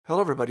Hello,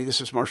 everybody. This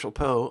is Marshall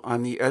Poe.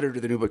 I'm the editor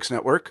of the New Books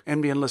Network.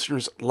 NBN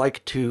listeners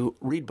like to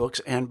read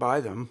books and buy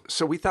them.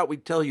 So we thought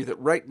we'd tell you that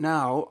right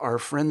now, our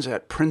friends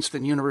at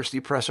Princeton University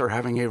Press are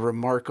having a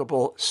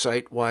remarkable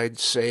site-wide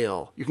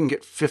sale. You can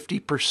get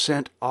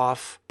 50%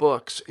 off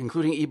books,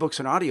 including ebooks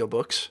and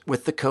audiobooks,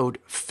 with the code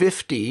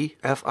 50,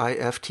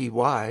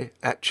 F-I-F-T-Y,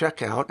 at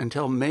checkout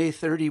until May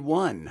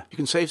 31. You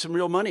can save some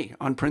real money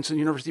on Princeton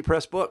University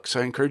Press books.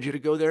 I encourage you to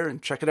go there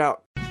and check it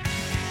out.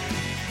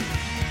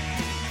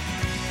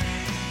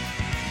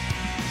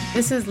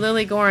 This is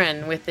Lily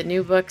Gorin with the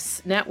New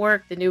Books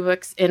Network, the New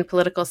Books in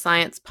Political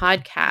Science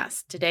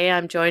podcast. Today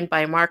I'm joined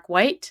by Mark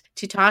White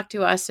to talk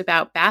to us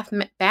about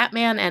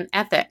Batman and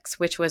Ethics,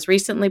 which was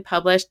recently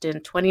published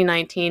in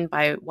 2019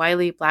 by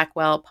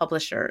Wiley-Blackwell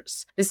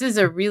Publishers. This is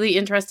a really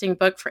interesting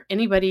book for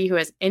anybody who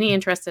has any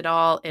interest at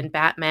all in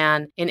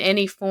Batman in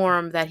any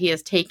form that he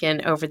has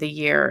taken over the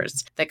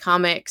years, the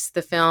comics,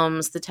 the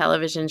films, the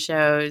television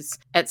shows,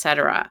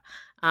 etc.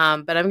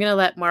 But I'm going to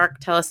let Mark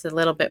tell us a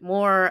little bit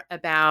more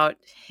about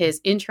his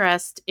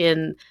interest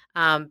in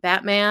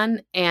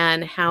Batman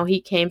and how he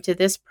came to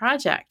this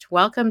project.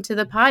 Welcome to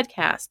the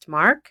podcast,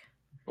 Mark.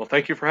 Well,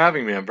 thank you for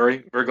having me. I'm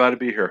very, very glad to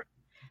be here.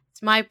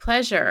 It's my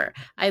pleasure.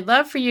 I'd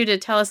love for you to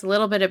tell us a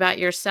little bit about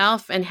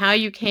yourself and how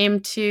you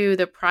came to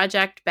the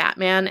project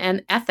Batman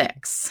and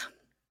Ethics.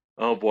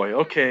 Oh, boy.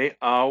 Okay.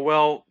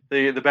 Well,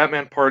 the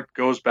Batman part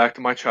goes back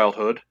to my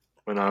childhood.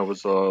 When I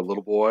was a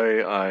little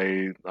boy,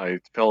 I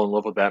fell in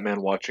love with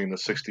Batman watching the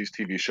 60s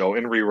TV show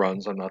in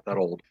reruns. I'm not that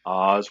old.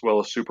 As well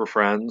as Super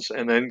Friends,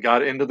 and then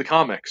got into the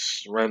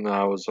comics when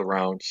I was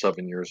around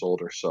 7 years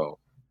old or so.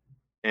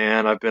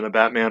 And I've been a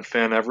Batman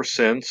fan ever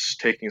since,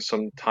 taking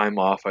some time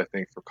off, I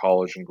think, for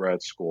college and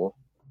grad school.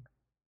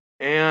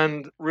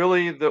 And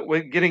really,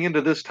 getting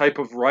into this type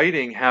of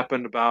writing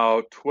happened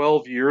about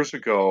 12 years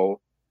ago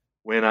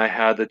when I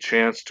had the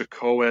chance to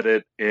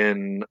co-edit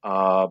in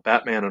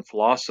Batman and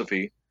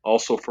Philosophy,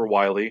 also for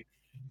Wiley,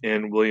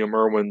 in William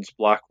Irwin's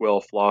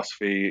Blackwell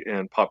Philosophy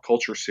and Pop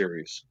Culture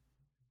series.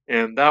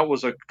 And that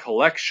was a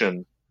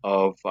collection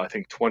of, I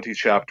think, 20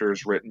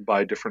 chapters written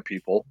by different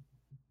people,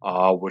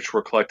 which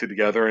were collected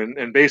together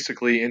and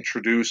basically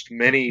introduced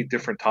many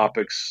different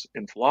topics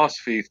in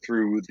philosophy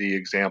through the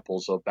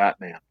examples of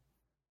Batman.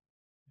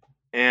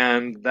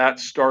 And that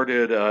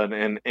started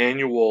an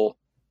annual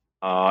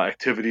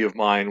activity of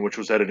mine, which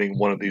was editing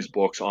one of these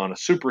books on a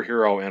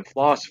superhero and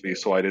philosophy.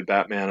 So I did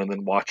Batman and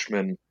then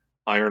Watchmen,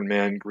 Iron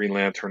Man, Green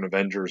Lantern,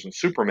 Avengers, and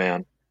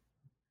Superman.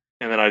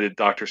 And then I did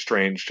Doctor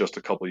Strange just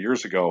a couple of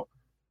years ago,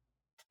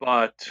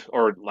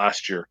 or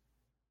last year.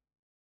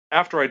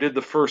 After I did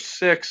the first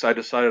 6, I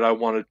decided I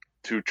wanted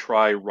to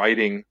try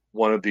writing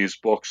one of these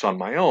books on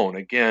my own,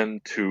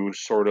 again, to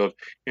sort of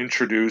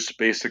introduce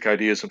basic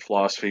ideas in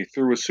philosophy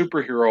through a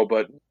superhero,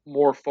 but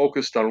more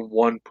focused on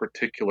one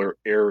particular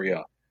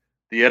area.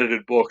 The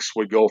edited books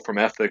would go from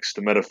ethics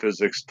to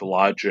metaphysics to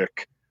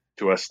logic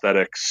to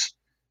aesthetics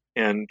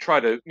and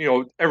try to,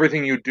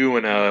 everything you do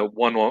in a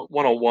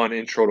 101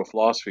 intro to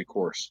philosophy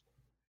course.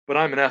 But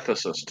I'm an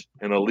ethicist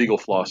and a legal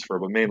philosopher,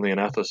 but mainly an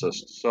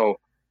ethicist. So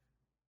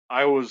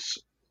I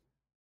was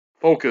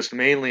focused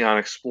mainly on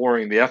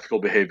exploring the ethical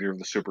behavior of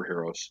the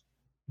superheroes.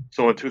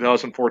 So in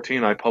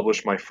 2014, I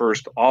published my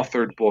first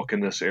authored book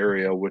in this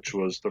area, which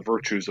was The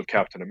Virtues of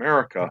Captain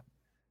America,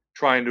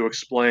 trying to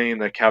explain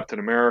that Captain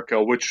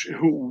America,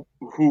 who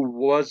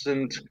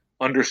wasn't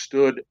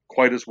understood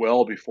quite as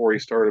well before he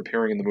started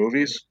appearing in the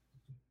movies.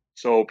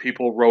 So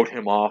people wrote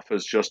him off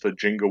as just a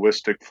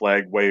jingoistic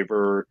flag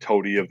waver,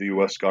 toady of the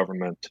U.S.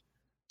 government,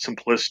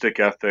 simplistic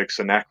ethics,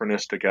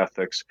 anachronistic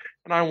ethics.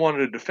 And I wanted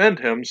to defend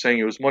him, saying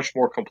he was much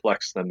more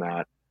complex than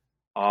that.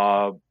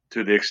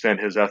 To the extent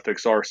his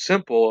ethics are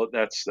simple,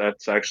 that's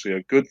actually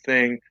a good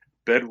thing,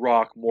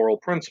 bedrock moral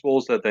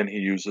principles that then he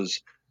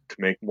uses to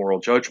make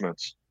moral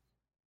judgments.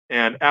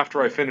 And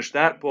after I finished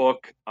that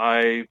book,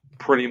 I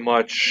pretty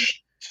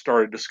much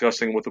started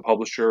discussing with the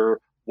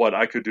publisher what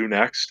I could do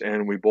next,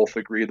 and we both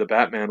agreed that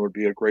Batman would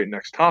be a great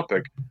next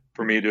topic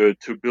for me to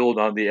build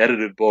on the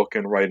edited book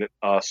and write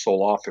a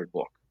sole-authored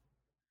book.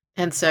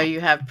 And so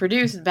you have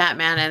produced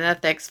Batman and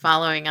Ethics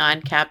following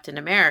on Captain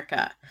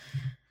America.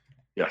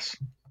 Yes.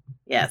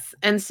 Yes.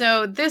 And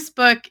so this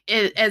book,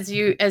 as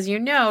you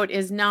note,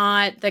 is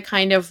not the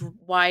kind of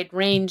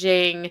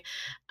wide-ranging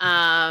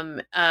of,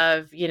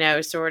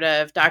 sort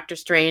of Doctor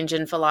Strange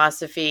and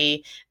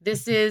philosophy.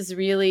 This is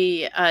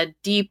really a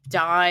deep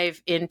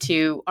dive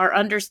into our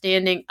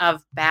understanding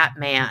of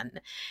Batman.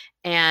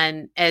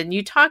 And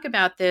you talk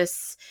about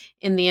this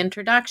in the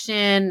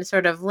introduction,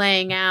 sort of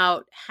laying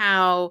out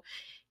how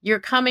you're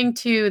coming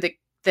to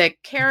the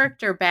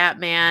character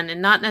Batman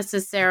and not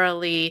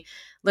necessarily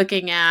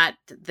looking at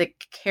the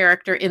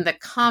character in the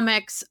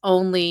comics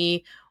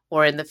only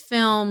or in the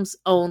films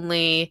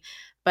only,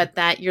 but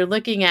that you're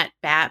looking at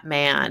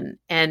Batman.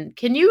 And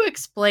can you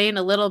explain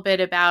a little bit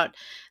about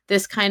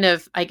this kind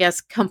of, I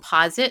guess,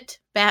 composite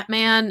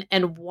Batman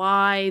and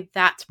why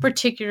that's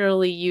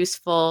particularly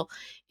useful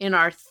in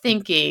our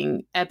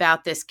thinking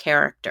about this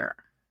character?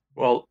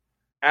 Well,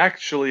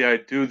 actually, I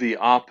do the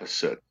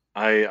opposite.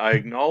 I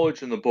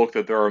acknowledge in the book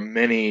that there are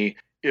many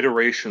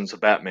iterations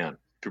of Batman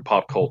through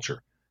pop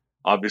culture.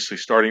 Obviously,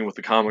 starting with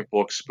the comic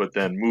books, but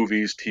then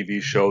movies,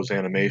 TV shows,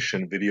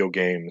 animation, video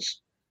games.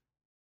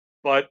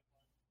 But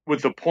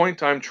with the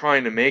point I'm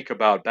trying to make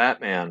about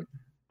Batman,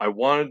 I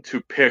wanted to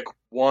pick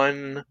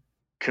one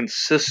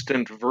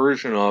consistent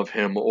version of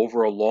him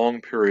over a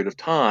long period of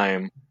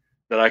time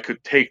that I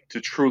could take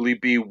to truly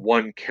be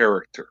one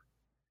character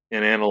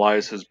and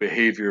analyze his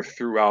behavior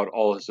throughout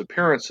all his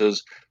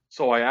appearances.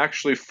 So I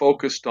actually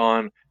focused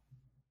on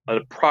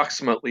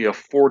approximately a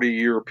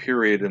 40-year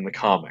period in the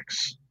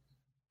comics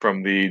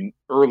from the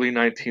early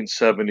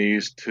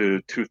 1970s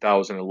to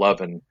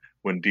 2011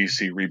 when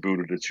DC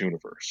rebooted its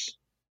universe.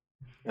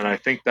 And I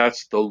think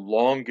that's the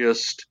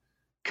longest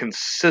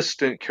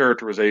consistent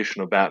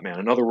characterization of Batman.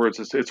 In other words,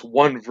 it's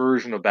one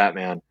version of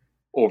Batman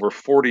over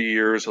 40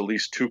 years, at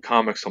least 2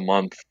 comics a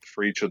month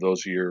for each of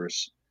those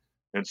years.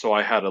 And so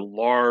I had a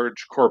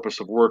large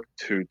corpus of work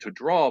to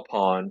draw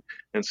upon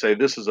and say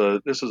this is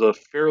a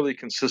fairly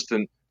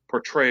consistent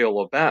portrayal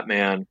of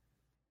Batman,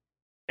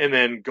 and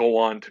then go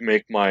on to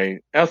make my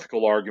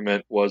ethical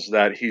argument was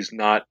that he's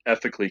not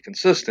ethically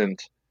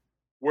consistent.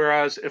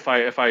 Whereas if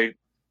I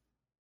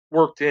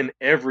worked in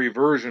every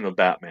version of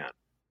Batman,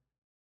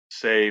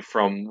 say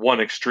from one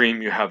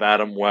extreme you have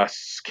Adam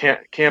West's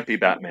can't be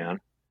Batman,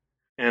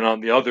 and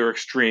on the other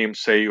extreme,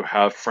 say you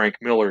have Frank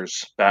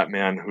Miller's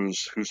Batman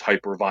who's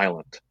hyper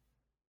violent.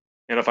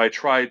 And if I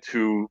tried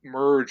to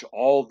merge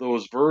all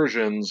those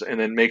versions and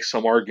then make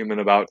some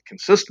argument about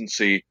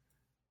consistency,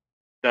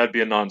 that'd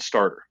be a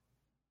non-starter.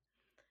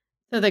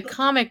 So the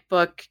comic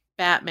book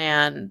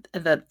Batman,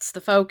 that's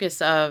the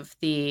focus of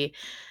the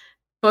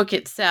book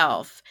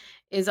itself,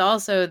 is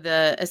also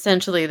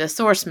essentially the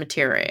source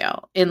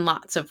material in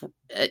lots of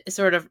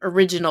sort of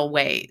original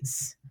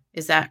ways.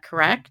 Is that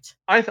correct?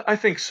 I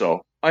think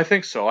so. I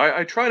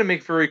try to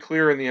make very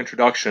clear in the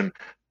introduction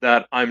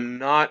that I'm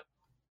not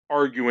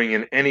arguing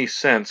in any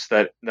sense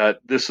that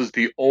this is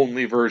the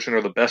only version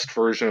or the best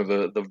version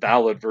or the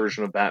valid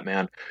version of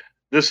Batman.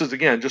 This is,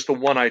 again, just the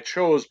one I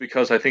chose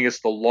because I think it's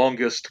the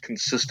longest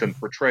consistent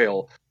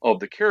portrayal of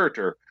the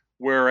character,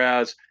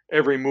 whereas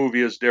every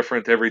movie is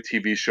different, every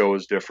TV show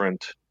is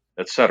different,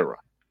 etc.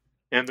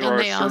 And there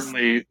are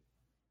certainly...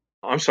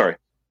 I'm sorry.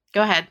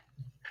 Go ahead.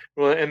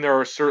 Well, and there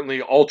are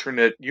certainly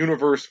alternate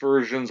universe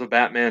versions of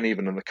Batman,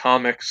 even in the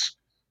comics.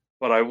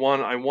 But I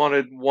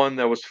wanted one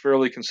that was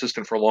fairly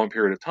consistent for a long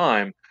period of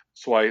time,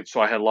 so I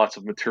had lots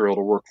of material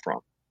to work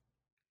from.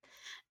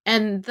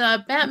 And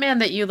the Batman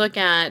that you look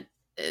at,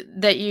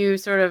 that you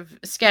sort of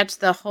sketch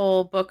the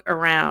whole book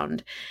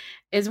around,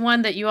 is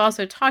one that you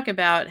also talk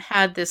about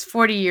had this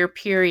 40-year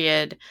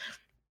period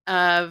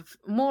of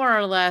more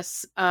or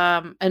less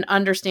an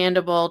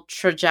understandable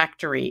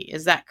trajectory.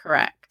 Is that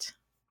correct?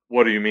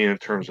 What do you mean in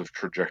terms of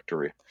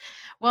trajectory?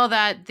 Well,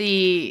 that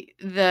the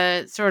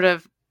sort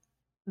of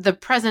the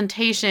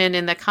presentation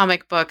in the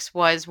comic books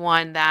was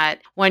one that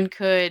one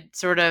could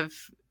sort of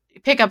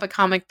pick up a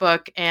comic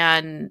book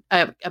and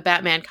a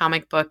Batman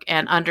comic book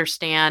and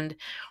understand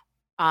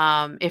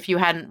if you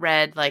hadn't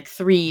read like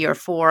 3 or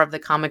 4 of the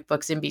comic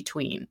books in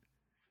between.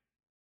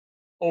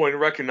 Oh, and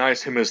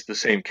recognize him as the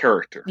same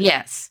character.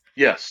 Yes.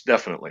 Yes,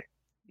 definitely.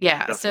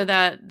 Yeah, definitely. So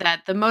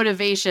that the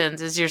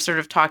motivations, as you're sort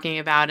of talking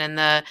about, and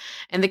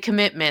the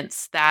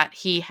commitments that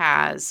he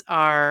has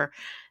are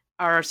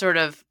sort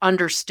of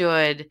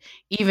understood,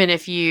 even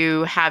if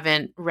you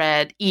haven't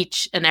read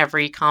each and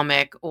every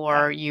comic,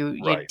 or you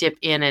dip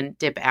in and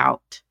dip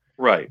out.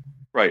 Right.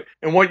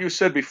 And what you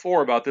said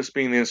before about this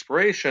being the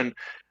inspiration,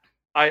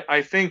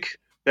 I think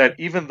that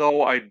even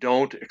though I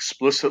don't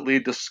explicitly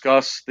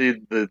discuss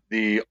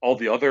all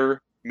the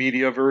other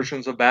media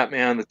versions of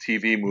Batman, the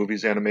TV,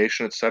 movies,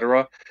 animation,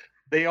 etc.,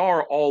 they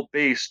are all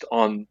based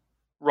on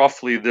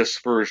roughly this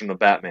version of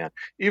Batman.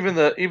 Even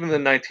the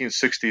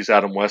 1960s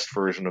Adam West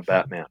version of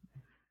Batman.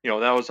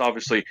 That was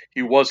obviously,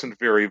 he wasn't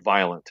very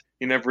violent.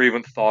 He never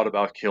even thought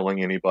about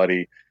killing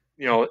anybody.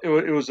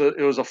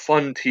 It was a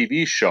fun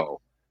TV show.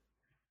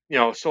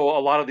 So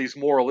a lot of these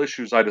moral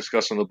issues I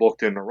discuss in the book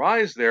didn't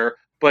arise there,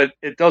 but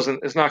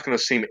it's not going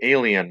to seem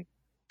alien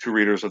to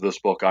readers of this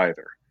book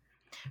either.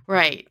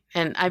 Right.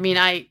 And I mean,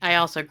 I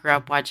also grew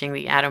up watching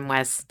the Adam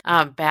West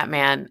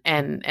Batman.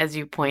 And as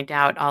you point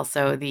out,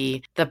 also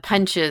the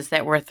punches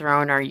that were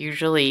thrown are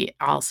usually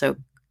also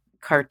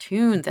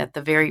cartoons at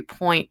the very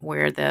point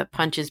where the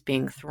punch is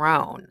being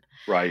thrown.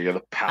 Right.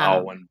 The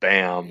pow and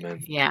bam.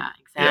 And yeah,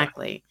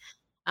 exactly.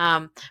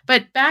 Yeah.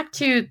 But back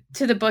to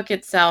the book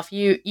itself,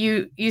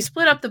 you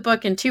split up the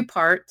book in 2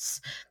 parts.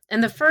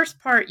 And the first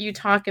part you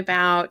talk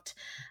about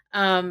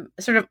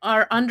sort of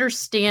our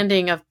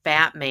understanding of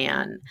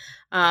Batman,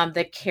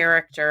 the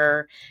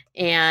character,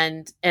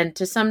 and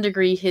to some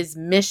degree his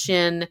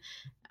mission,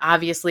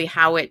 obviously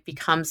how it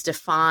becomes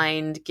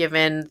defined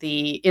given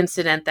the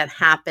incident that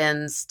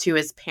happens to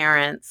his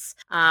parents,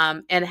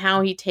 and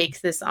how he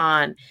takes this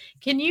on.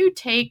 Can you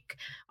take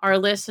our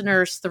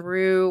listeners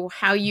through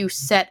how you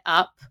set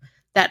up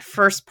that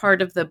first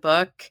part of the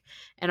book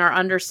and our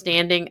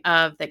understanding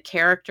of the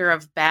character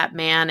of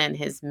Batman and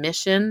his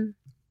mission?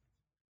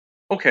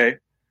 Okay.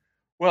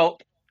 Well,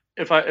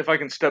 if I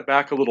can step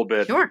back a little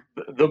bit, Sure.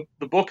 the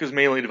book is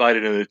mainly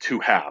divided into two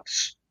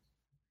halves.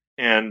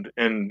 And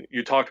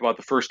you talked about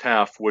the first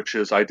half, which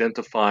is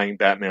identifying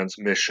Batman's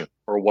mission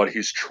or what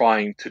he's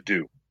trying to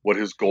do, what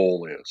his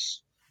goal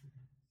is.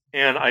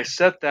 And I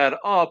set that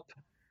up.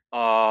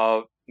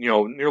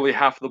 Nearly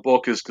half of the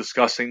book is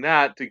discussing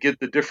that to get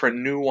the different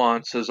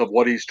nuances of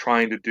what he's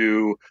trying to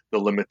do, the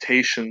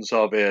limitations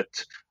of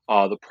it,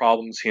 the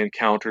problems he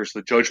encounters,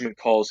 the judgment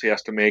calls he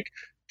has to make,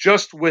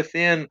 just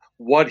within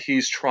what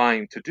he's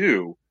trying to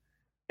do.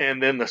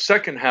 And then the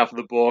second half of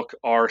the book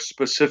are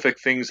specific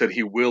things that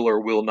he will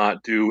or will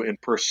not do in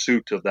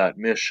pursuit of that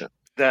mission.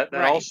 That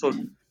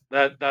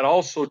Right.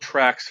 also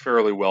tracks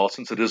fairly well,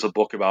 since it is a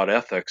book about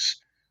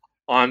ethics,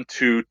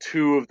 onto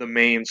two of the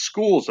main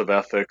schools of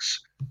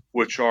ethics,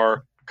 which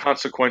are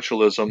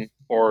consequentialism,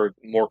 or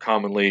more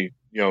commonly,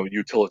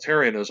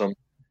 utilitarianism,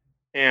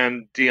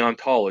 and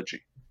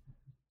deontology.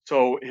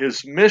 So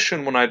his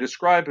mission, when I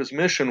describe his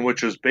mission,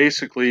 which is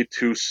basically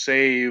to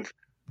save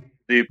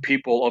the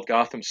people of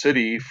Gotham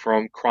City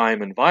from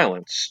crime and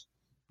violence,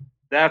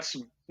 that's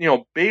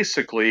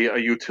basically a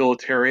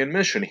utilitarian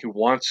mission. He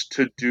wants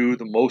to do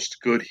the most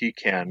good he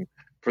can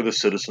for the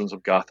citizens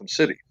of Gotham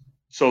City.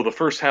 So the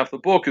first half of the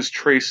book is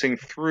tracing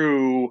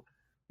through,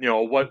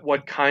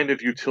 what kind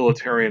of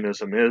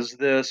utilitarianism is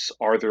this?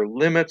 Are there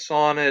limits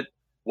on it?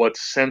 What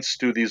sense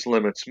do these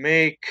limits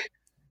make?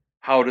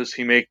 How does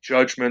he make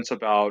judgments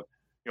about,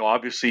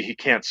 obviously he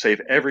can't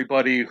save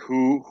everybody.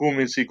 Whom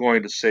is he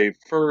going to save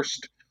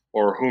first?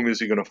 Or whom is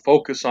he going to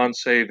focus on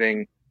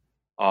saving?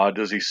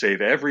 Does he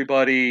save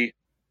everybody?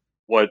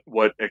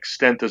 What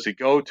extent does he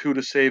go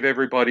to save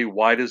everybody?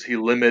 Why does he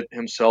limit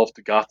himself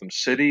to Gotham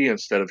City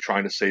instead of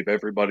trying to save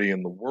everybody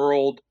in the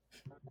world?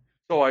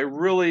 So I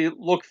really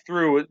look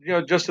through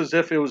it, just as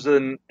if it was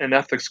an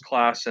ethics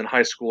class in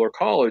high school or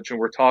college, and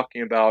we're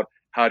talking about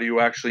how do you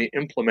actually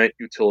implement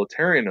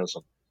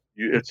utilitarianism.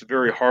 It's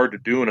very hard to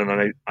do in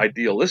an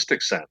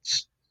idealistic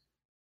sense.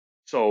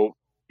 So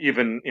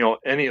even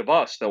any of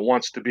us that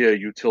wants to be a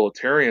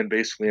utilitarian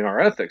basically in our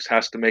ethics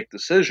has to make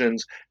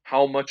decisions.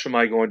 How much am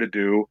I going to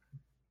do?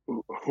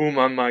 Whom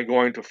am I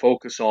going to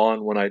focus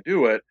on when I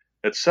do it,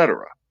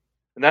 etc.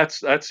 And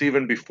that's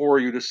even before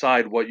you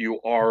decide what you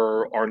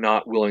are or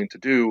not willing to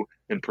do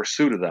in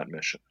pursuit of that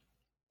mission.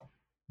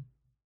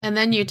 And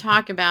then you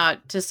talk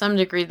about, to some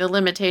degree, the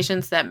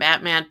limitations that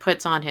Batman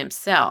puts on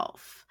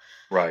himself,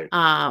 right?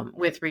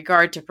 With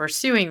regard to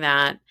pursuing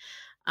that,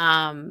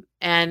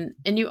 and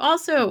you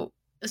also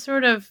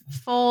sort of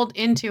fold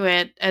into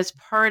it, as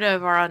part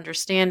of our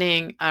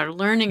understanding, our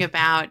learning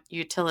about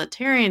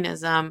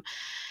utilitarianism,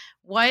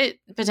 what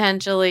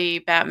potentially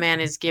Batman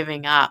is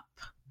giving up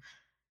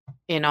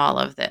in all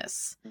of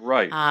this.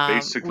 Right.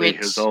 Basically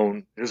his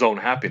own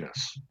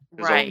happiness,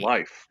 his own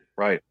life.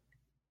 Right.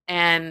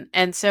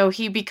 And so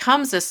he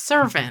becomes a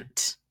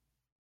servant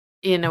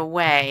in a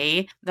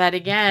way that,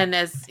 again,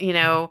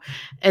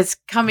 as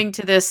coming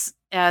to this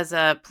as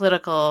a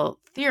political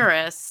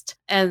theorist,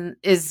 and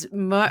is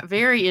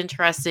very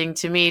interesting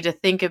to me to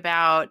think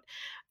about,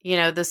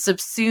 the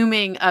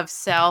subsuming of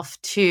self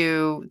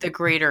to the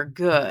greater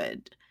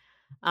good.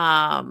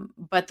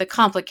 But the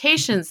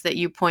complications that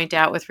you point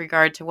out with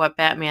regard to what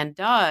Batman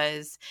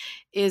does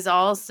is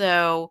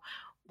also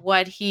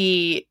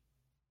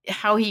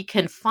how he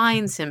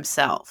confines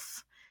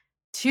himself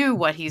to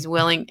what he's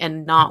willing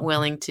and not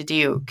willing to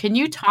do. Can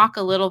you talk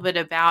a little bit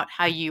about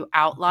how you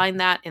outline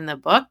that in the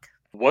book?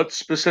 What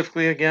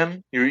specifically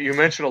again? You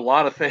mentioned a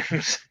lot of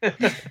things.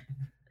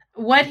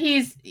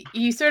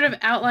 You sort of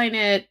outline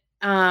it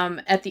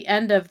at the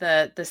end of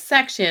the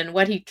section,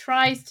 what he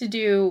tries to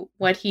do,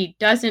 what he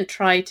doesn't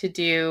try to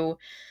do,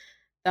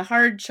 the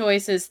hard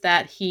choices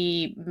that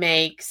he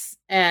makes,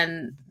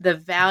 and the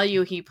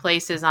value he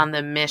places on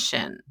the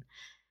mission.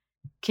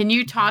 Can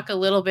you talk a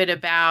little bit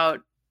about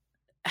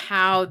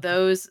how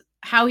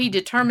he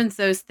determines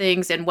those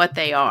things and what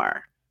they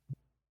are?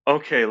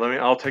 Okay,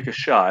 I'll take a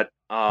shot.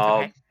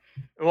 Okay.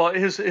 Well,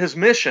 his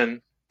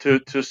mission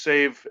to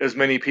save as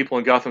many people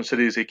in Gotham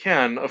City as he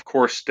can, of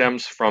course,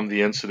 stems from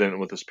the incident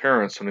with his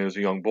parents when he was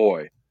a young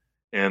boy,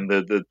 and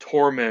the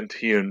torment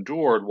he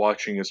endured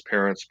watching his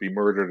parents be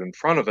murdered in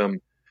front of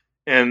him.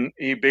 And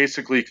he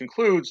basically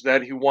concludes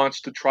that he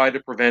wants to try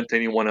to prevent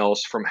anyone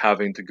else from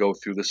having to go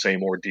through the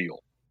same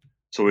ordeal.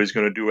 So he's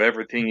going to do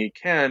everything he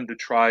can to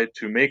try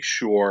to make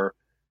sure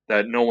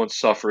that no one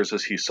suffers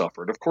as he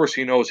suffered. Of course,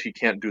 he knows he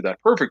can't do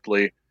that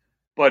perfectly,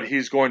 but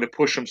he's going to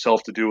push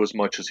himself to do as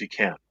much as he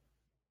can.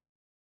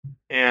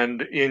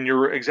 And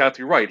you're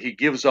exactly right. He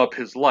gives up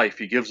his life.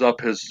 He gives up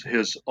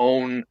his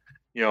own,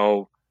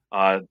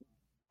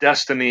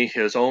 destiny,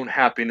 his own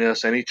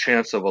happiness, any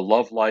chance of a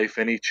love life,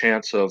 any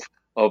chance of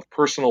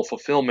personal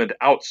fulfillment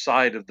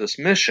outside of this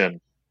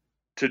mission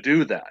to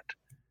do that.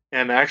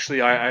 And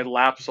actually, I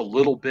lapse a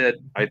little bit.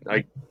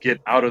 I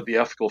get out of the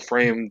ethical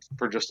frame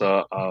for just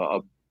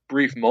a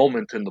brief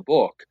moment in the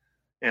book,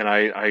 and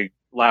I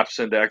lapse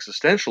into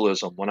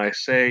existentialism when I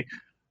say,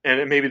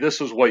 and maybe this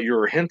is what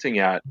you're hinting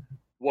at,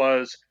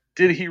 was,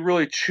 did he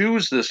really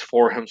choose this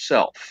for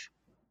himself?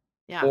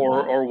 Yeah.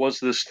 or was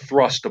this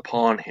thrust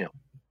upon him?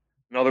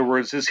 In other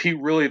words, is he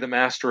really the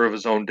master of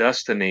his own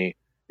destiny?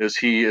 Is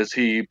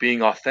he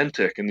being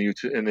authentic in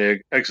the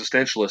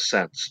existentialist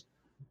sense?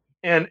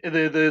 And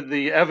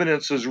the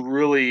evidence is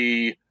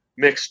really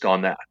mixed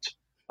on that.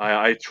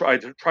 I try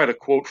to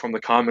quote from the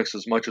comics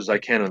as much as I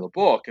can in the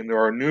book, and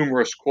there are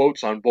numerous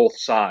quotes on both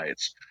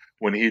sides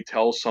when he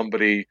tells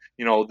somebody,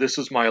 this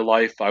is my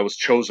life, I was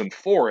chosen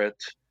for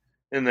it.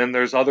 And then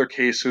there's other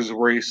cases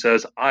where he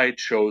says, I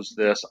chose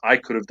this, I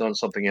could have done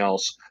something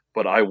else,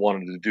 but I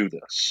wanted to do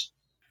this.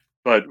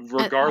 But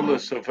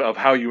regardless of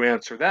how you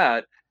answer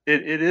that,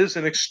 it is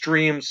an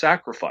extreme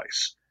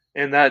sacrifice.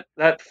 And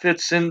that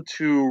fits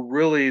into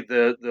really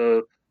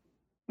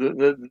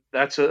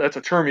that's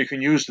a term you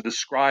can use to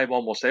describe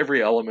almost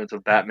every element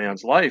of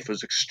Batman's life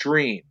as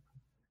extreme.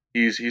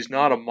 He's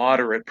not a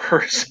moderate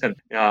person.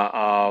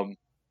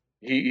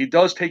 He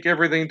does take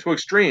everything to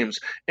extremes.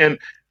 And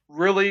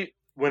really,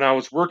 when I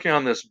was working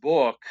on this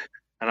book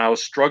and I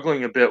was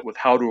struggling a bit with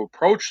how to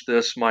approach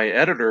this, my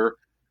editor,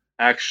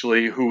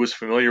 actually, who was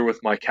familiar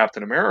with my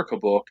Captain America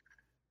book,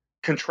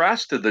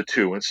 contrasted the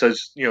two and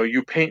says,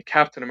 you paint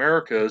Captain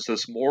America as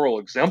this moral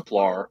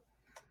exemplar.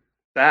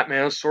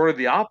 Batman is sort of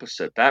the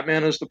opposite.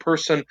 Batman is the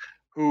person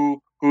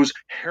whose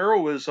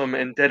heroism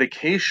and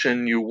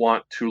dedication you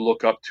want to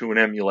look up to and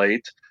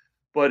emulate,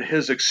 but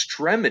his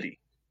extremity,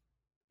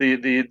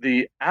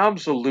 the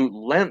absolute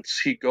lengths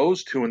he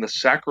goes to and the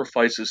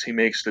sacrifices he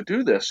makes to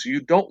do this,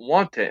 you don't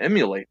want to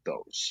emulate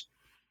those.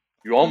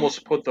 You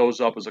almost put those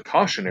up as a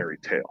cautionary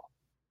tale.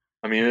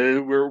 I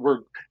mean,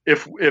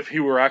 if he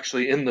were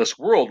actually in this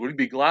world, we'd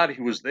be glad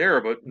he was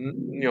there. But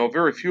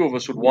very few of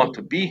us would want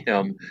to be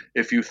him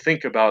if you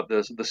think about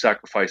the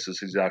sacrifices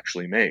he's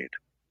actually made.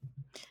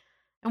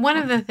 And one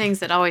of the things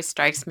that always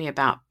strikes me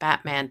about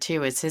Batman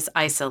too is his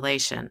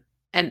isolation.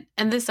 And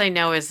this I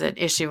know is an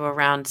issue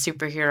around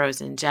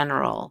superheroes in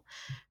general,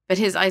 but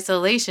his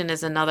isolation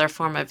is another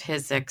form of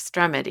his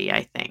extremity,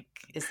 I think.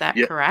 Is that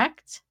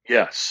correct?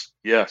 Yes,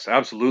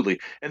 absolutely.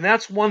 And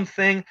that's one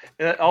thing.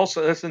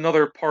 Also, that's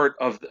another part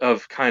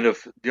of kind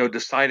of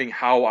deciding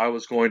how I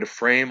was going to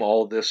frame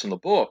all of this in the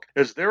book.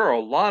 Is there are a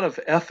lot of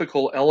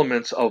ethical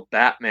elements of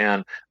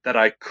Batman that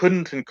I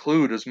couldn't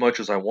include as much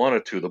as I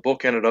wanted to. The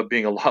book ended up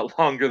being a lot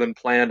longer than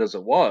planned as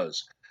it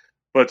was.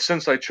 But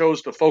since I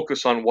chose to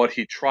focus on what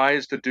he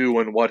tries to do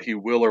and what he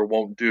will or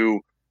won't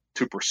do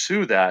to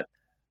pursue that,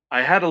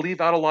 I had to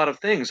leave out a lot of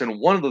things. And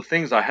one of the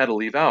things I had to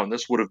leave out, and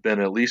this would have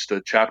been at least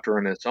a chapter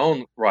in its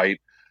own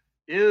right,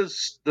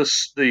 is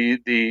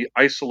the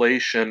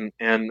isolation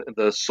and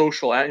the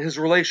social, his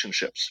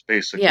relationships,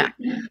 basically.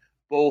 Yeah.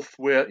 Both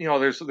with,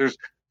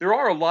 there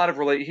are a lot of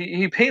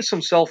he paints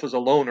himself as a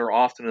loner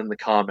often in the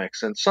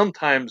comics, and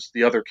sometimes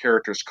the other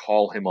characters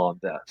call him on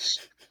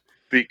this,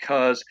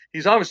 because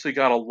he's obviously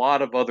got a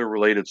lot of other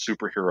related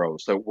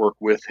superheroes that work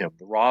with him.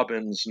 The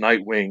Robins,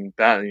 Nightwing,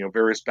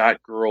 various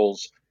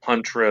Batgirls,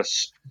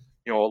 Huntress,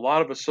 a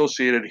lot of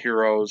associated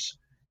heroes.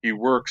 He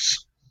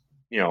works,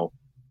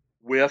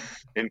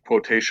 with, in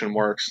quotation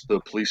marks, the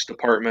police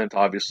department,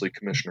 obviously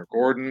Commissioner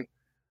Gordon.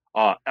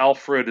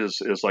 Alfred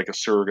is like a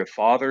surrogate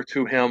father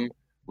to him.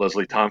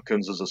 Leslie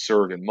Tompkins is a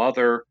surrogate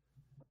mother.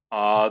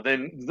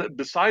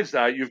 Besides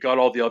that, you've got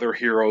all the other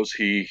heroes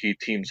he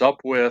teams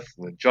up with,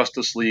 the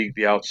Justice League,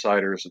 the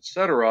Outsiders,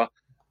 etc.,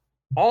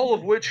 all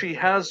of which he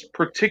has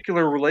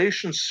particular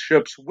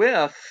relationships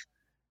with,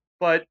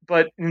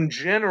 but in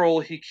general,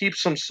 he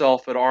keeps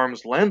himself at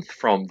arm's length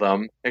from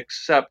them,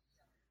 except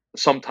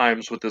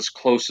sometimes with his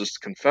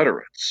closest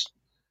Confederates.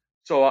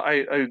 So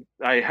I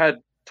had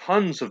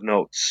tons of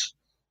notes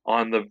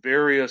on the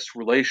various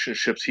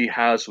relationships he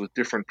has with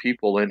different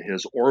people in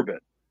his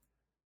orbit.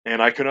 And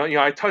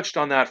I touched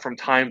on that from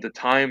time to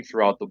time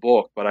throughout the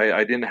book, but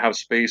I didn't have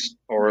space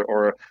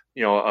or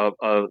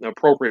an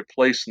appropriate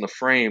place in the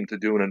frame to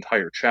do an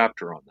entire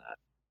chapter on that.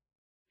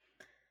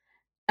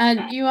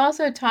 And you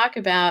also talk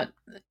about,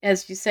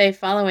 as you say,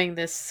 following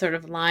this sort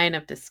of line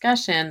of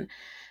discussion,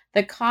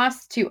 the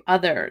cost to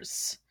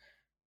others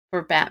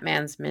for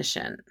Batman's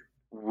mission.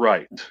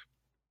 Right.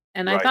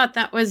 And I thought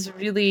that was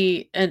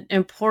really an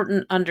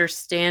important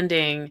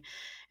understanding.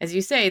 As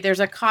you say, there's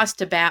a cost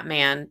to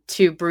Batman,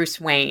 to Bruce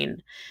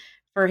Wayne,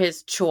 for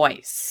his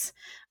choice,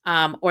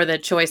 or the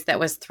choice that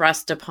was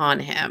thrust upon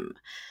him.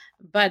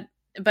 But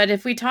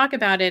if we talk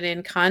about it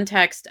in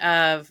context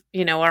of,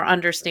 our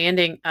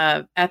understanding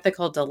of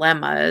ethical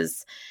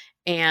dilemmas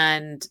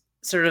and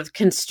sort of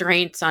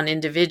constraints on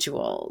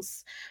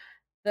individuals,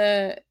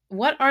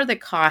 what are the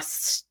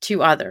costs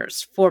to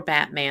others for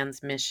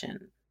Batman's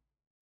mission?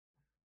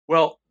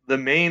 Well, the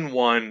main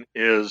one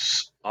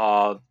is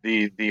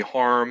the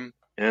harm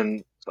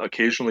and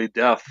occasionally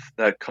death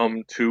that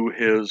come to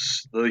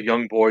the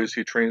young boys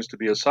he trains to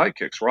be his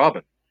sidekicks,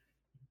 Robin.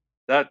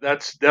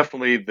 That's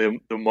definitely the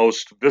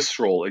most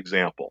visceral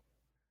example.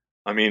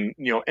 I mean,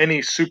 any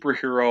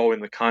superhero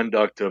in the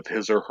conduct of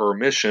his or her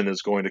mission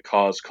is going to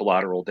cause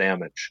collateral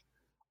damage.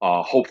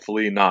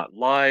 Hopefully not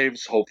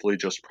lives, hopefully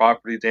just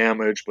property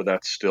damage, but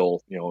that's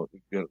still,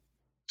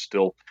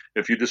 still,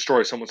 if you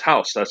destroy someone's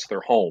house, that's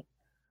their home.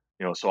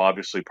 So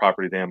obviously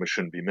property damage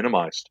shouldn't be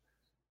minimized.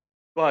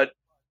 But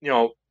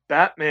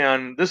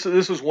Batman, this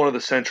is one of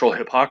the central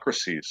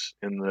hypocrisies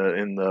in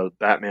the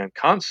Batman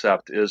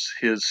concept, is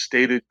his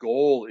stated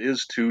goal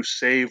is to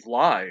save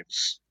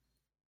lives,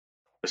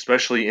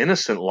 especially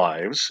innocent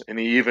lives, and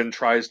he even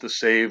tries to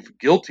save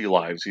guilty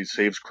lives. He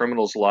saves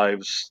criminals'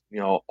 lives,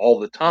 all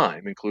the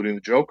time, including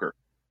the Joker.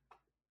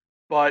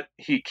 But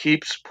he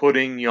keeps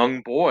putting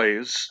young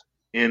boys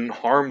in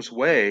harm's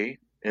way,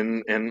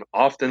 and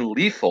often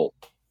lethal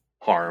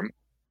harm,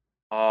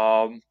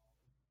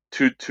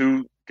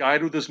 to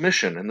guide with his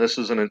mission. And this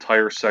is an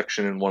entire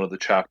section in one of the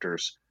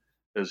chapters,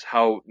 is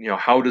how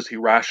does he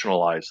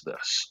rationalize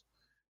this?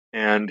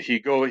 And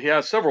he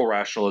has several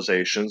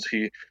rationalizations.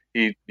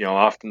 He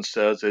often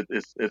says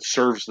it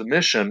serves the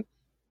mission,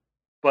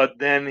 but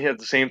then at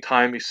the same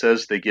time he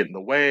says they get in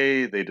the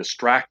way, they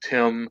distract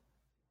him,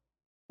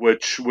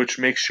 which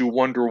makes you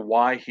wonder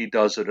why he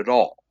does it at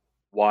all.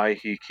 Why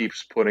he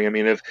keeps putting. I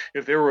mean,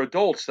 if they were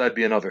adults, that'd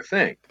be another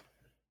thing.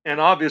 And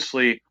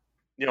obviously,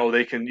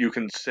 you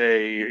can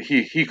say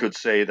he could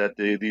say that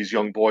these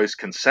young boys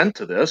consent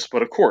to this,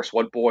 but of course,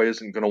 what boy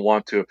isn't going to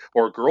want to,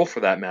 or a girl for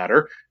that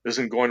matter,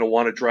 isn't going to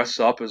want to dress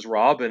up as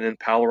Robin and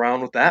pal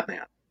around with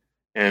Batman?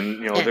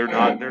 And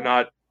they're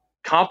not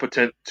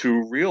competent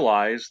to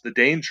realize the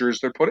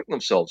dangers they're putting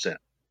themselves in.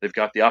 They've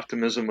got the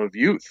optimism of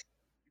youth.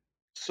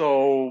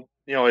 So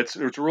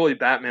it's really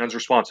Batman's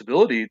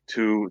responsibility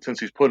to, since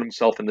he's put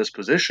himself in this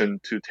position,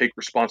 to take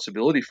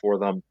responsibility for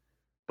them.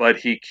 But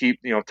he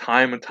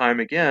time and time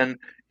again,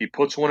 he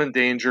puts one in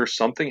danger.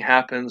 Something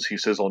happens. He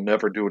says, I'll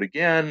never do it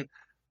again.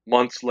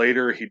 Months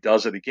later, he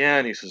does it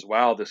again. He says,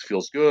 wow, this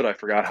feels good. I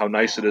forgot how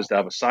nice it is to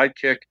have a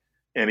sidekick.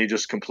 And he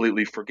just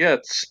completely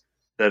forgets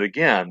that,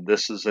 again,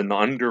 this is an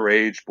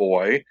underage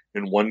boy,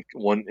 in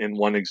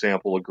one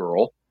example, a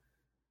girl,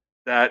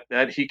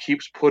 that he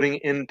keeps putting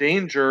in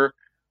danger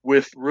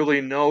with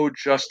really no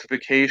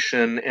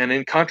justification and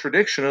in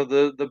contradiction of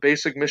the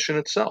basic mission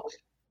itself.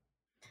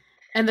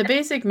 And the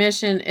basic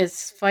mission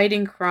is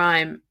fighting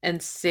crime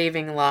and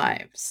saving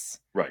lives.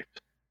 Right.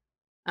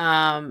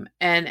 And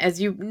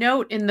as you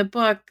note in the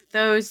book,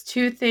 those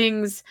two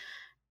things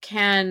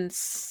can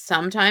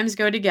sometimes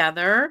go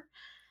together,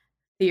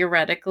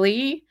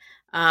 theoretically,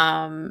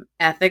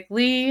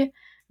 ethically,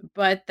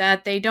 but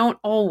that they don't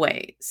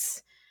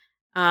always.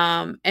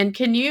 And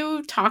can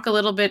you talk a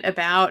little bit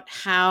about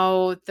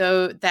how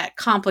that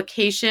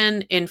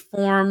complication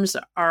informs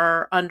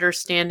our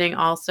understanding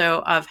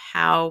also of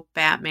how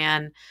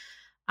Batman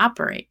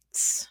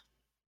operates?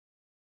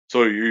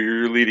 So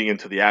you're leading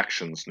into the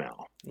actions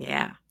now.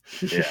 Yeah.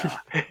 Yeah.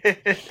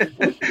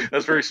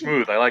 That's very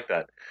smooth. I like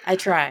that. I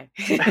try.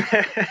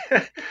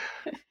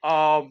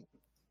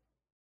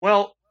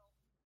 Well,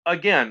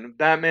 again,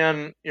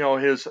 Batman,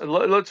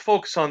 let's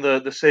focus on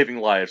the saving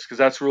lives, because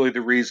that's really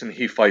the reason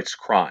he fights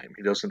crime.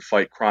 He doesn't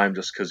fight crime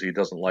just because he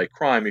doesn't like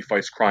crime. He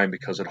fights crime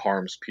because it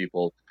harms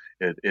people.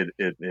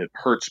 It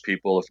hurts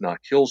people, if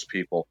not kills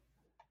people.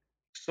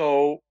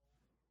 So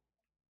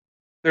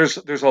there's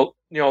a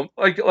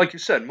like you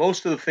said,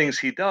 most of the things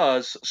he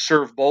does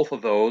serve both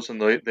of those,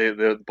 and they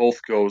both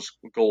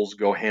goals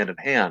go hand in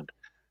hand.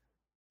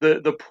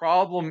 The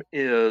problem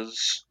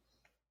is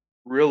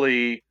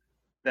really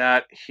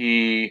that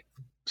he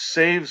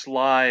saves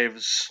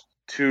lives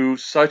to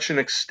such an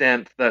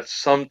extent that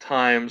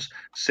sometimes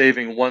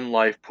saving one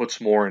life puts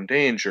more in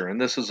danger.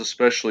 And this is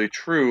especially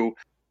true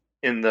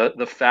in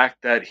the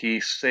fact that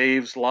he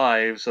saves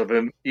lives of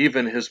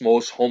even his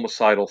most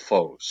homicidal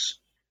foes.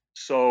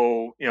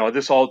 So,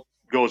 this all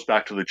goes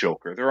back to the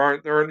Joker. There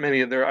aren't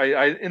many there.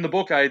 In the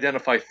book, I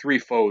identify 3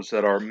 foes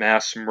that are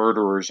mass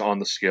murderers on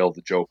the scale of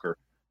the Joker.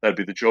 That'd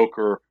be the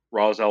Joker,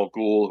 Ra's al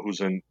Ghul,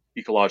 who's an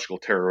ecological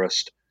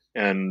terrorist,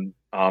 and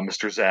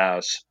Mr.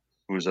 Zsasz,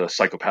 who's a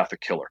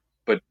psychopathic killer.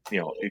 But he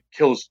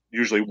kills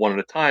usually one at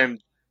a time.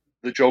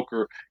 The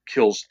Joker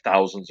kills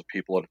thousands of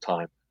people at a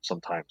time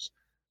sometimes.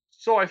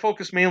 So I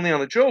focus mainly on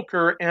the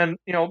Joker, and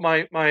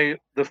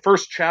the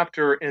first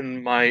chapter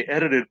in my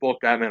edited book,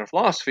 Batman and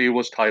Philosophy,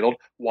 was titled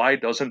 "Why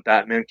Doesn't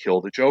Batman Kill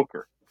the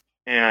Joker?"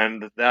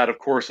 And that, of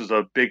course, is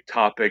a big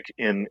topic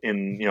in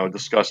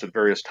discussed at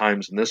various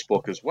times in this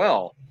book as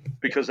well,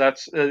 because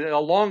that's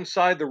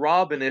alongside the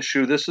Robin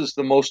issue. This is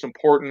the most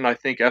important, I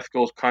think,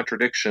 ethical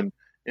contradiction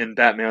in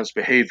Batman's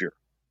behavior.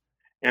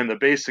 And the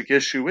basic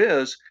issue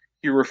is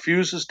he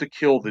refuses to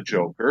kill the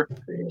Joker.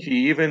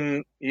 He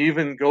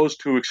even goes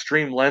to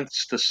extreme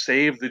lengths to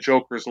save the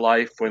Joker's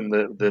life when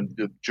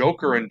the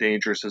Joker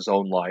endangers his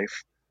own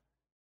life.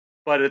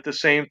 But at the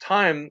same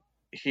time,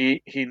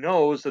 he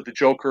knows that the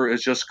Joker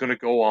is just going to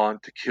go on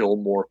to kill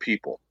more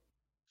people.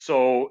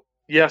 So,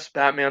 yes,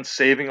 Batman's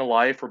saving a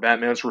life, or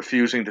Batman's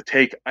refusing to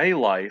take a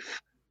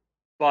life,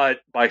 but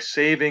by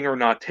saving or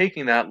not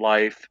taking that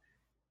life,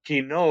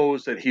 he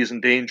knows that he's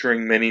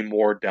endangering many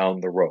more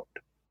down the road.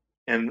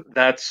 And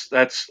that's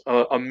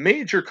a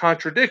major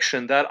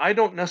contradiction that I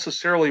don't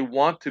necessarily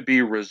want to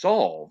be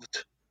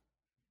resolved.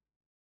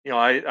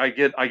 I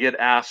get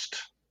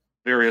asked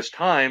various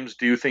times,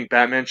 do you think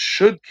Batman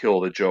should kill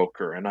the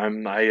Joker? And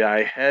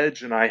I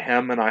hedge and I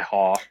hem and I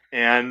haw,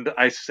 and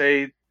I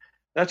say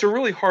that's a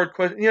really hard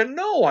question. Yeah,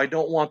 no, I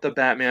don't want the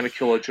Batman to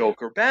kill a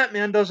Joker.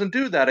 Batman doesn't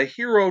do that. A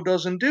hero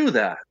doesn't do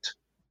that,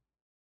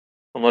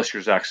 unless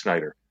you're Zack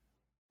Snyder.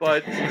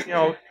 But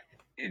you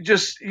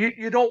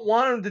don't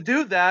want him to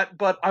do that,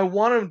 but I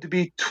want him to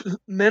be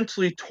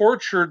mentally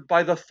tortured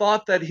by the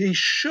thought that he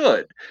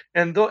should,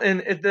 and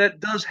that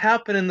does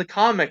happen in the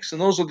comics,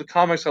 and those are the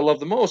comics I love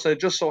the most. And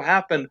it just so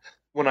happened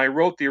when I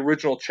wrote the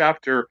original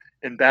chapter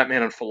in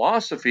Batman and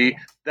Philosophy,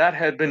 that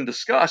had been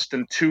discussed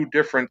in two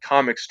different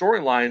comic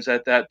storylines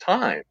at that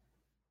time.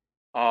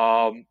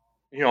 One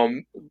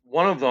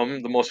of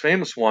them, the most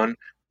famous one,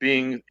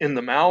 being in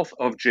the mouth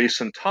of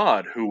Jason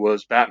Todd, who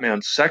was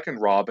Batman's second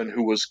Robin,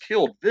 who was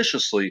killed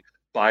viciously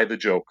by the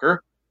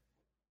Joker,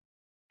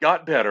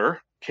 got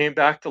better, came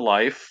back to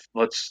life.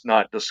 Let's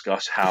not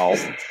discuss how.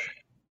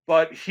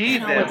 But he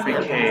then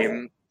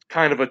became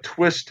kind of a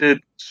twisted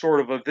sort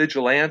of a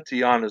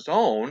vigilante on his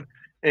own,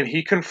 and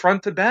he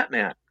confronted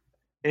Batman.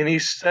 And he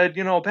said,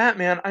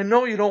 Batman, I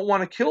know you don't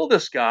want to kill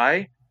this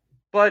guy,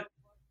 but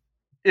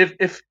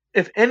if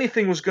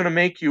anything was going to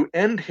make you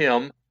end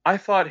him, I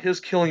thought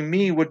his killing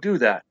me would do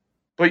that,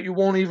 but you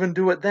won't even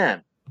do it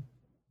then.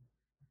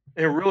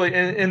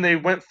 And they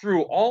went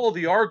through all of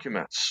the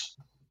arguments.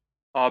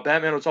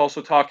 Batman was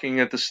also talking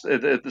at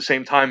the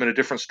same time in a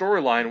different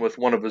storyline with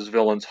one of his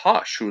villains,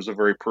 Hush, who was a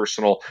very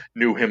personal,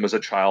 knew him as a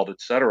child,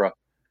 etc.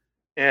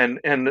 And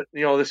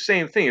the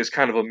same thing is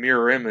kind of a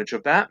mirror image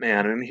of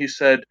Batman. And he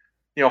said,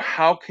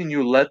 how can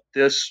you let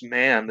this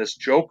man, this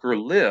Joker,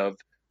 live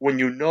when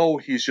you know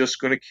he's just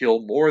going to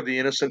kill more of the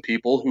innocent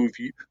people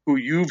who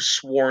you've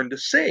sworn to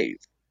save?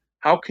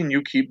 How can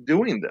you keep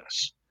doing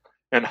this?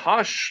 And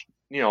Hush,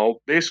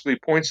 basically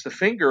points the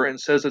finger and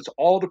says it's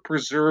all to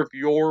preserve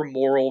your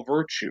moral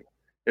virtue.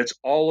 It's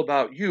all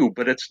about you,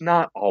 but it's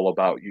not all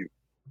about you.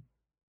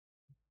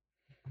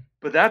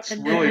 But that's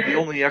really the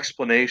only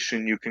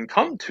explanation you can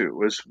come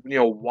to is,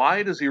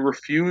 why does he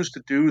refuse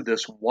to do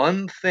this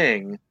one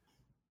thing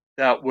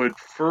that would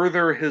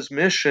further his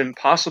mission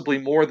possibly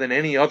more than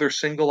any other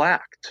single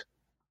act?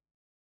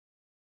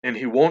 And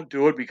he won't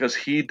do it because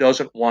he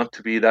doesn't want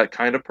to be that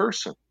kind of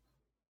person.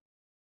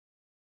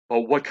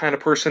 But what kind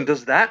of person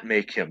does that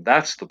make him?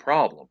 That's the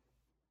problem.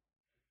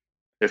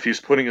 If he's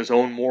putting his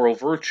own moral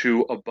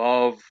virtue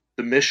above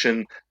the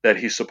mission that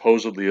he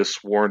supposedly is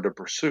sworn to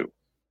pursue.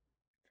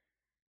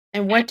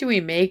 And what do we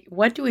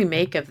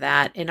make of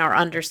that in our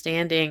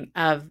understanding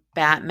of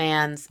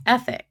Batman's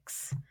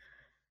ethics?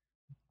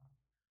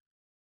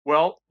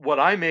 Well, what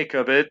I make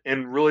of it,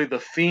 and really the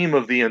theme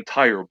of the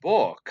entire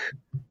book,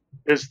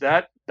 is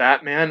that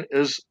Batman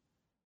is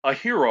a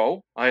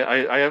hero.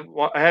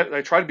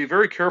 I try to be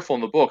very careful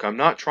in the book. I'm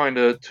not trying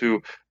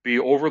to be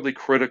overly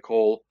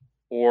critical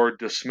or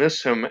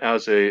dismiss him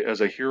as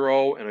a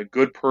hero and a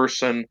good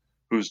person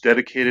who's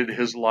dedicated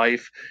his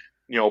life,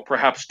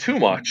 perhaps too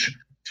much,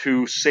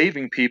 to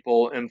saving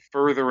people and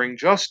furthering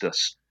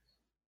justice.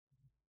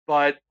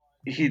 But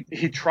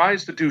he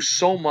tries to do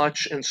so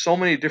much in so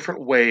many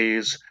different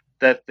ways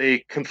that they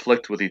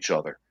conflict with each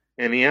other,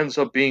 and he ends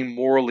up being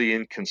morally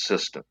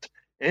inconsistent.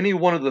 Any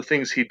one of the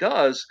things he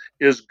does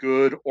is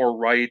good or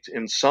right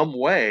in some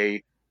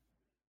way,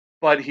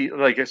 but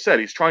like I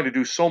said, he's trying to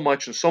do so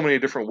much in so many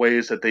different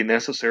ways that they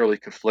necessarily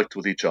conflict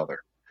with each other.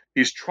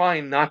 He's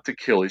trying not to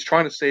kill. He's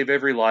trying to save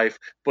every life,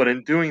 but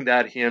in doing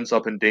that, he ends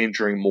up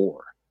endangering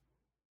more.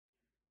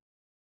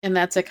 And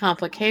that's a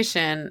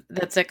complication.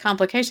 That's a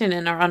complication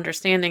in our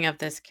understanding of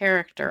this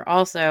character.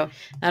 Also,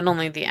 not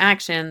only the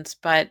actions,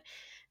 but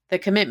the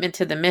commitment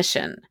to the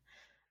mission.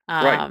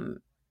 Right.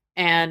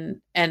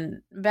 And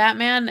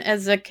Batman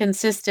as a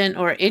consistent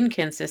or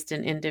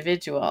inconsistent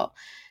individual.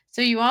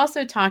 So you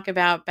also talk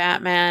about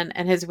Batman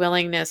and his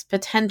willingness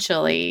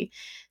potentially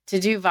to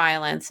do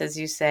violence, as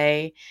you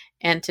say,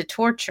 and to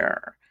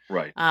torture.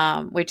 Right.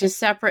 Which is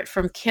separate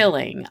from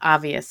killing,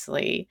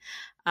 obviously.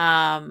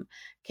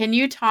 Can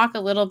you talk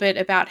a little bit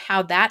about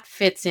how that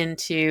fits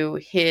into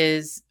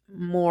his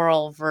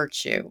moral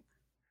virtue?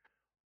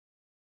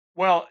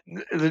 Well,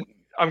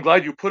 I'm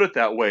glad you put it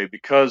that way,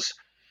 because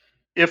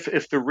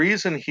if the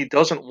reason he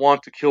doesn't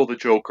want to kill the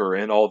Joker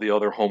and all the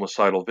other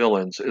homicidal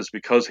villains is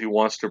because he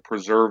wants to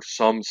preserve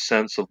some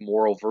sense of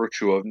moral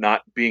virtue of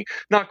not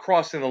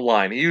crossing the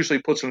line, he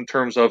usually puts it in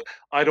terms of,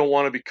 I don't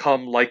want to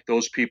become like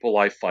those people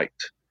I fight.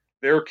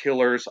 They're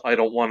killers. I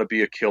don't want to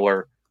be a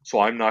killer, so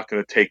I'm not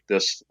going to take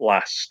this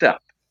last step.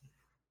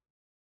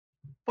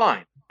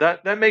 Fine.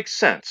 That makes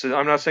sense.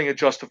 I'm not saying it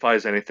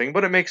justifies anything,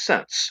 but it makes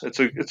sense.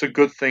 It's a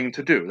good thing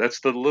to do. That's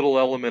the little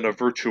element of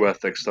virtue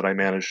ethics that I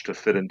managed to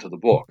fit into the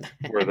book,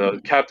 where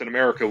the Captain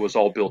America was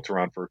all built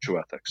around virtue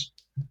ethics.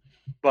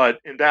 But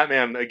in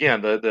Batman,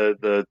 again,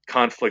 the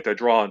conflict I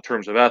draw in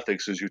terms of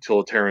ethics is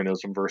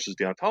utilitarianism versus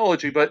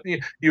deontology. But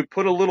you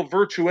put a little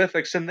virtue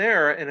ethics in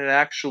there, and it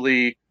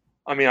actually,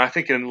 I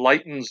think it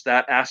enlightens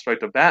that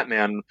aspect of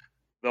Batman,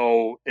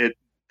 though it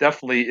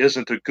definitely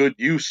isn't a good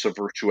use of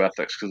virtue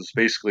ethics, because it's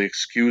basically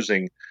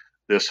excusing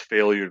this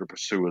failure to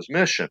pursue his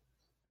mission.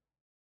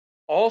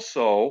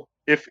 also,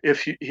 if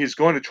he's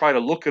going to try to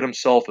look at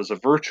himself as a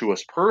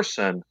virtuous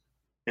person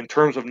in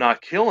terms of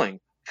not killing,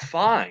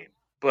 fine.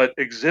 But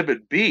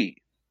Exhibit B,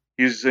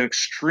 he's an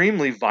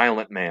extremely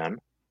violent man,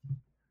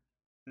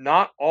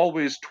 not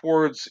always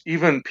towards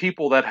even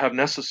people that have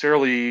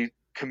necessarily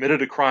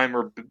committed a crime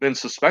or been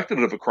suspected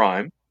of a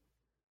crime.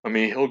 I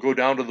mean, he'll go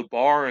down to the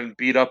bar and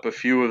beat up a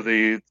few of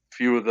the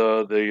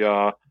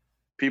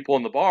people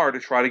in the bar to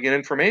try to get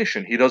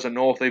information. He doesn't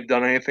know if they've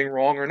done anything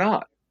wrong or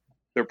not.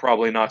 They're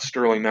probably not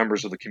sterling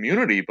members of the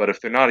community, but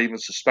if they're not even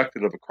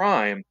suspected of a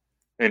crime,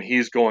 and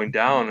he's going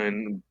down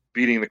and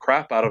beating the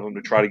crap out of them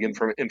to try to get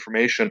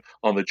information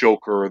on the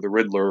Joker or the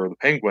Riddler or the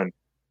Penguin,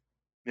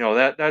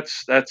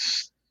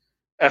 that's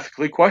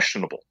ethically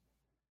questionable.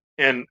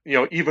 And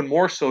even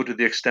more so to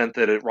the extent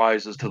that it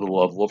rises to the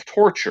level of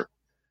torture.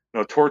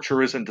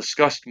 Torture isn't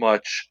discussed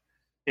much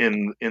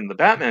in the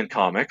Batman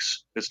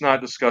comics. It's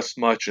not discussed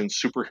much in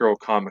superhero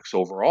comics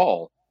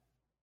overall.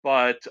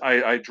 But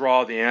I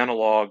draw the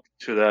analog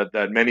to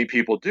that many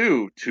people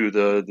do to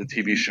the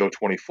TV show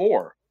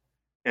 24,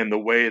 and the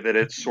way that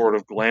it sort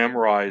of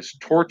glamorized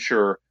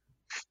torture,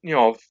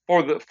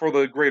 for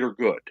the greater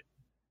good.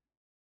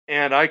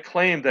 And I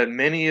claim that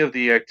many of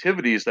the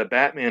activities that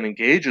Batman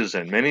engages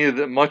in,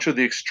 much of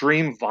the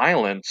extreme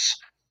violence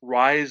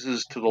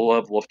rises to the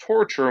level of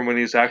torture when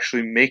he's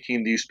actually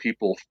making these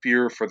people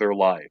fear for their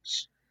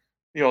lives.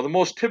 The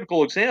most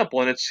typical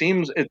example, and it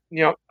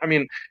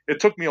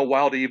took me a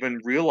while to even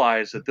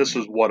realize that this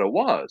is what it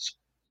was.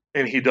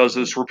 And he does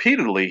this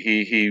repeatedly.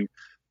 He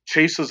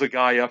chases a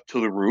guy up to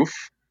the roof.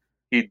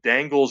 He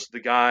dangles the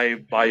guy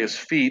by his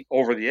feet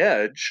over the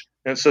edge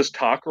and says,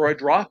 "Talk or I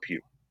drop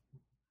you."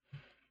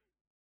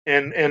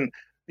 And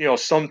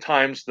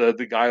sometimes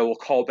the guy will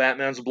call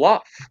Batman's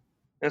bluff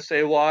and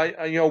say, "Well,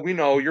 we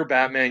know you're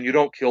Batman. You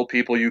don't kill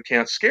people. You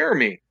can't scare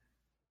me."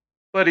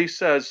 But he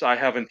says, "I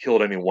haven't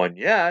killed anyone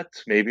yet.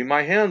 Maybe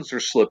my hands are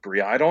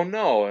slippery. I don't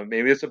know. And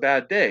maybe it's a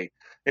bad day."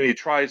 And he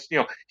tries,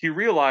 he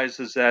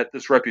realizes that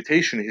this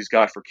reputation he's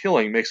got for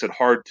killing makes it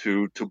hard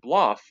to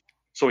bluff.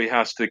 So he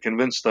has to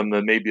convince them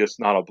that maybe it's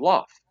not a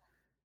bluff.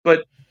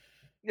 But,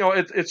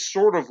 it's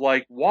sort of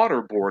like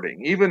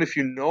waterboarding. Even if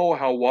you know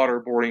how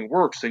waterboarding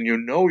works and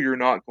you're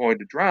not going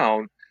to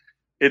drown,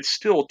 it's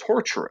still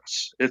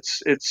torturous.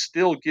 It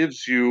still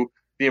gives you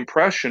the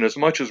impression, as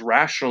much as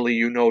rationally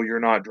you're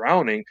not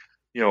drowning,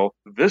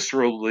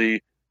 viscerally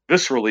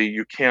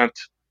you can't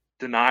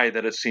deny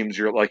that it seems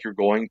you're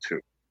going to.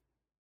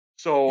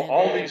 So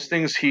all these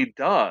things he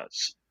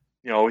does,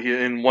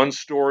 in one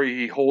story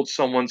he holds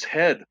someone's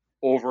head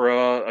over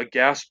a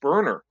gas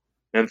burner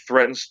and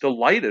threatens to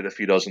light it if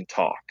he doesn't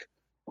talk.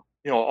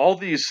 All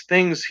these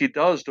things he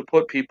does to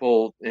put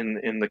people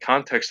in the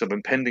context of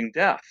impending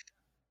death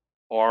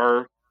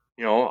are,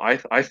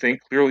 I think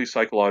clearly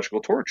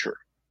psychological torture,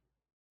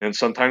 and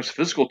sometimes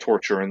physical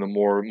torture in the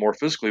more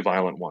physically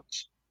violent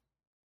ones.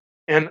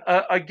 And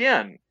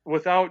again,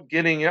 without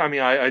getting,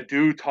 I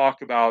do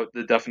talk about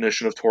the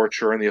definition of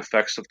torture and the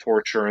effects of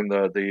torture and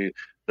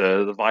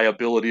the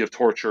viability of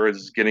torture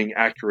as getting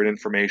accurate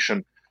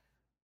information.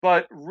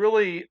 But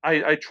really,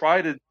 I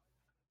try to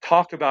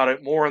talk about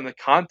it more in the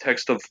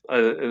context of,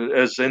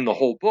 as in the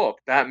whole book,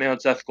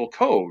 Batman's ethical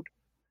code.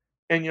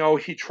 And,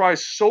 he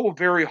tries so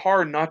very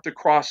hard not to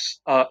cross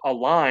a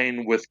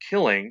line with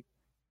killing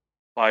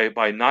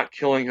by not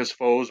killing his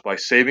foes, by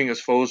saving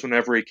his foes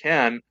whenever he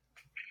can.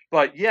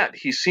 But yet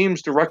he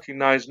seems to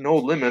recognize no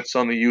limits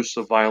on the use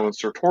of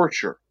violence or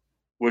torture,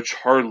 which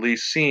hardly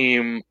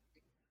seem,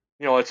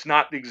 it's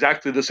not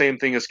exactly the same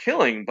thing as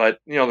killing, but,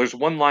 there's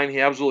one line he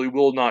absolutely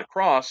will not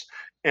cross,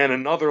 and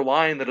another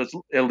line that is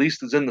at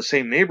least is in the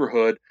same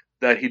neighborhood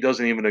that he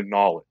doesn't even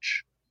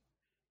acknowledge.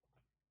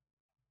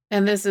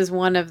 And this is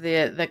one of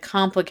the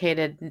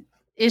complicated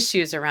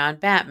issues around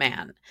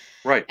Batman,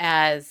 right?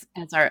 As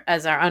our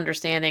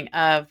understanding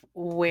of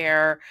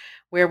where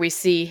we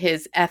see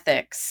his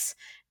ethics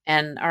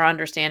and our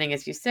understanding,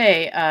 as you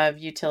say, of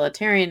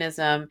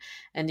utilitarianism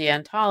and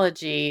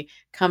deontology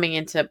coming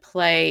into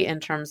play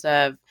in terms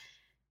of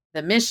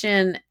the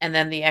mission and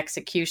then the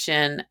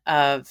execution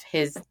of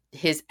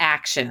his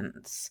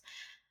actions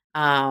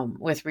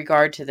with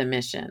regard to the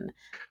mission.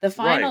 The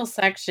final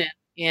section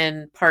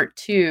in part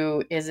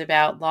 2 is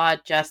about law,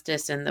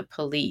 justice, and the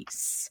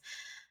police.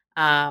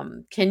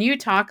 Can you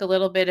talk a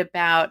little bit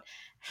about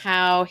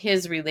how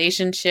his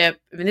relationship,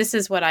 this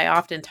is what I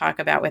often talk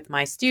about with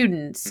my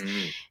students,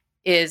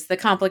 is the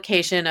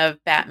complication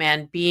of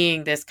Batman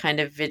being this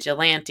kind of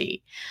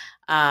vigilante,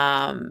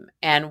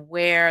 and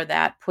where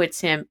that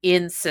puts him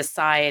in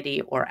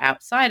society or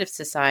outside of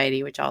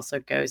society, which also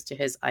goes to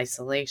his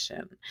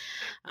isolation.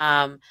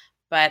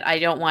 But I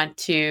don't want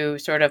to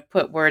sort of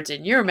put words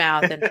in your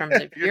mouth in terms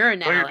of your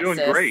analysis. You're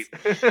doing great.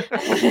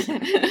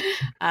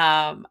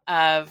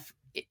 Of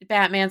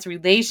Batman's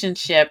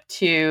relationship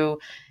to,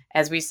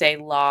 as we say,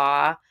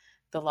 law,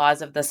 the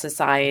laws of the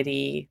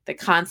society, the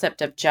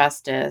concept of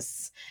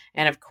justice,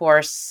 and of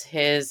course,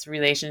 his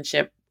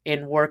relationship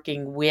in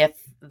working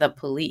with the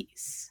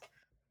police.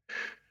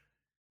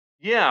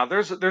 Yeah,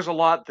 there's a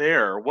lot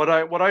there. What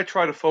I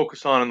try to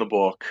focus on in the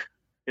book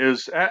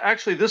is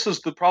actually this is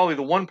probably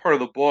the one part of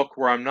the book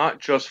where I'm not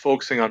just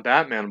focusing on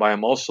Batman, but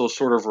I'm also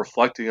sort of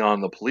reflecting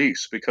on the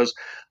police, because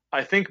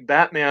I think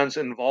Batman's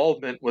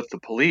involvement with the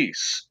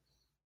police,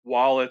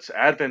 while it's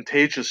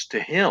advantageous to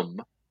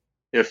him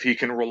if he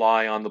can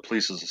rely on the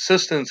police's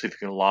assistance, if he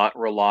can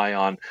rely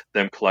on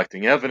them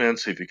collecting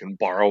evidence, if he can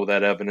borrow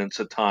that evidence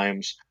at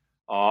times,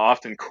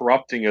 often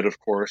corrupting it, of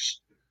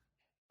course.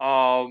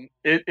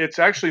 It's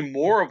actually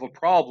more of a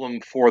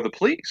problem for the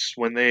police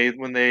when they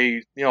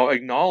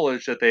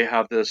acknowledge that they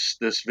have this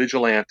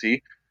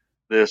vigilante,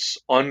 this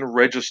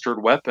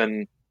unregistered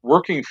weapon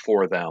working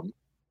for them,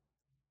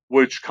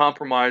 which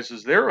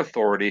compromises their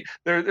authority.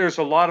 There's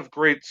a lot of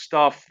great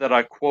stuff that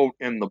I quote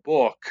in the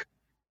book,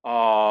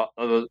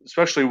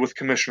 especially with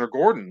Commissioner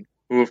Gordon,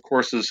 who of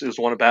course is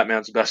one of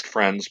Batman's best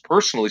friends,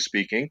 personally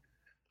speaking,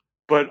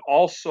 but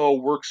also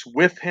works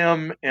with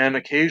him and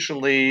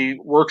occasionally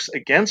works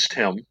against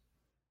him,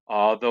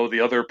 though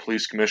the other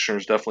police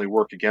commissioners definitely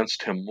work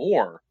against him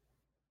more.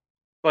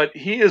 But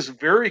he is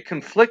very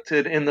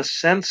conflicted in the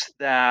sense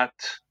that,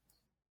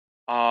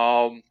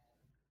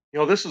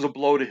 this is a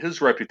blow to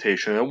his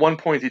reputation. At one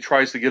point, he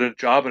tries to get a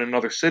job in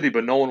another city,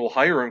 but no one will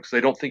hire him because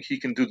they don't think he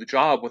can do the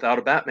job without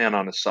a Batman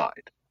on his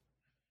side.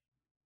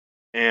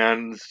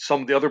 And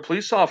some of the other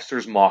police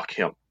officers mock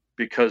him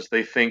because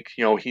they think,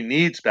 he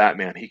needs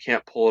Batman. He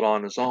can't pull it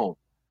on his own.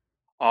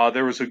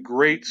 There was a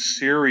great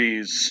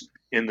series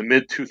in the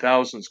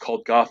mid-2000s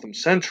called Gotham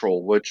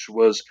Central, which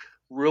was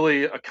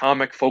really a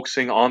comic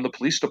focusing on the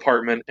police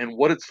department and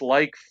what it's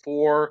like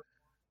for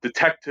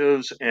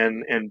detectives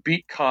and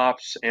beat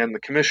cops and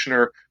the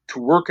commissioner to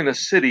work in a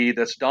city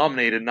that's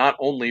dominated not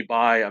only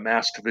by a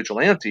masked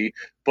vigilante,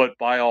 but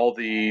by all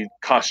the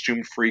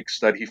costume freaks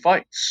that he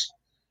fights.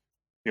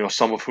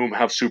 Some of whom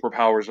have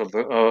superpowers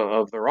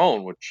of their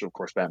own, which of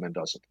course Batman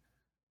doesn't.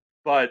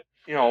 But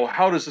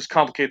how does this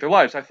complicate their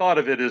lives? I thought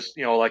of it as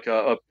like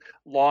a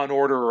Law and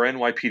Order or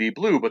NYPD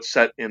Blue, but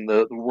set in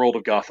the world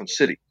of Gotham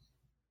City.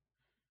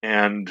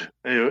 And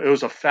it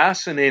was a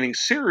fascinating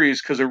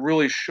series because it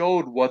really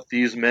showed what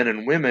these men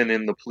and women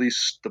in the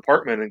police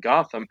department in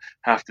Gotham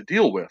have to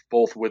deal with,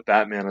 both with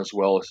Batman as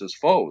well as his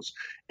foes,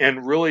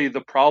 and really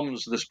the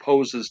problems this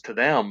poses to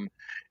them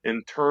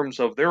in terms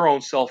of their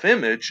own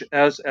self-image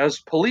as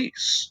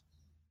police.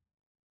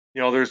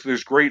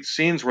 There's great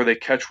scenes where they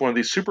catch one of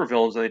these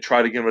supervillains and they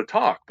try to get him to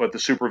talk, but the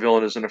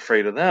supervillain isn't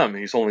afraid of them.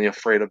 He's only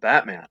afraid of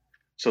Batman.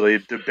 So they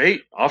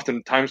debate,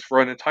 oftentimes for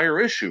an entire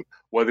issue,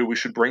 whether we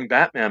should bring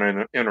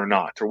Batman in or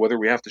not, or whether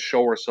we have to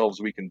show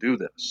ourselves we can do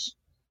this.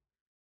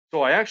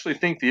 So I actually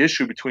think the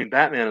issue between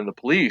Batman and the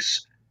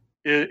police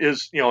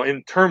is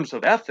in terms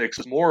of ethics,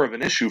 is more of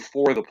an issue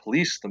for the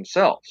police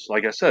themselves.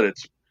 Like I said,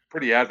 it's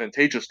pretty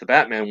advantageous to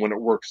Batman when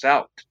it works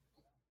out.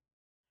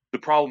 The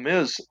problem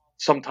is,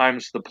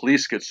 sometimes the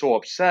police get so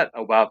upset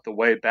about the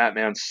way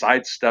Batman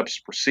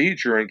sidesteps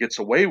procedure and gets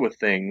away with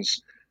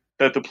things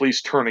that the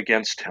police turn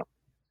against him.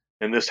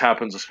 And this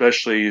happens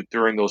especially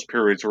during those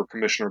periods where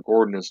Commissioner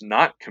Gordon is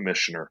not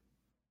commissioner.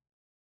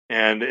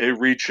 And it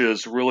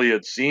reaches really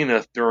its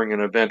zenith during an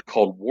event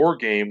called War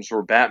Games,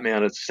 where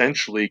Batman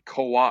essentially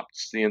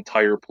co-opts the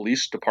entire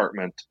police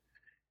department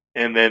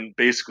and then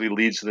basically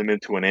leads them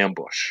into an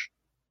ambush.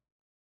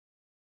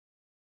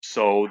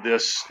 So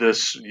this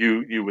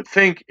you would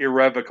think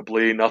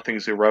irrevocably,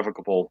 nothing's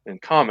irrevocable in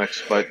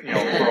comics, but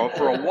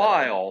for a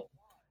while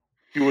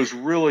he was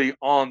really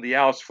on the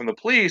outs from the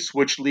police,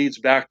 which leads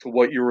back to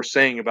what you were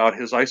saying about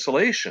his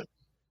isolation.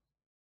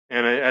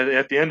 And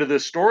at the end of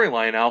this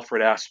storyline,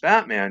 Alfred asks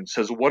Batman,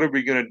 says, "What are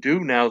we going to do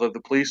now that the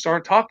police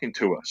aren't talking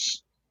to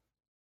us?"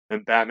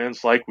 And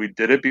Batman's like, "We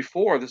did it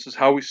before. This is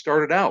how we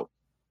started out."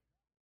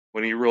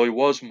 When he really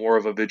was more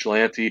of a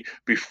vigilante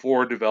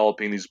before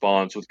developing these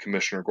bonds with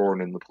Commissioner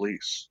Gordon and the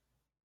police.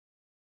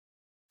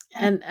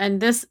 And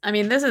this, I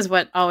mean, this is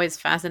what always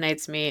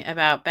fascinates me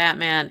about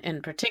Batman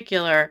in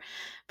particular,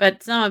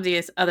 but some of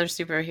these other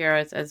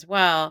superheroes as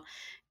well,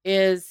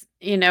 is,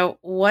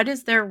 what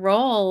is their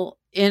role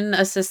in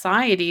a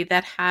society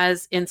that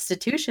has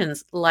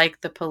institutions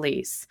like the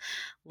police,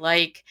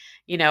 like,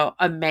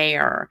 a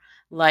mayor,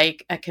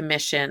 like a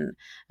commission,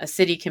 a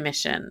city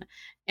commission.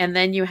 And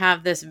then you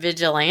have this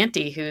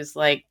vigilante who's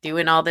like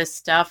doing all this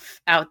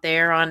stuff out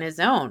there on his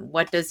own.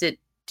 What does it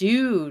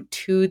do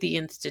to the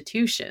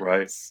institutions?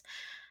 Right.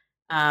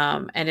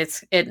 And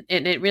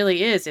it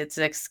really is. It's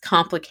this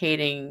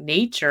complicating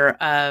nature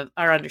of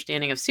our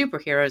understanding of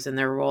superheroes and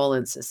their role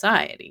in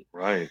society.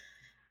 Right.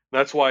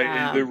 That's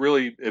why it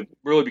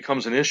really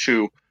becomes an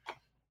issue.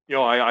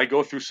 I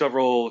go through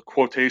several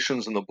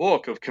quotations in the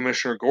book of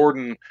Commissioner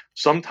Gordon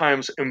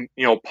sometimes,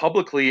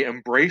 publicly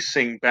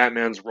embracing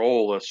Batman's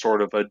role as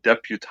sort of a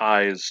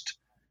deputized,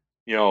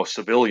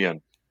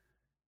 civilian,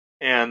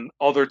 and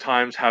other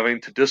times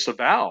having to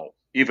disavow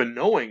even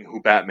knowing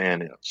who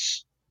Batman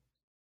is.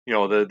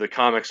 The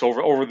comics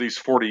over these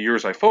 40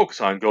 years I focus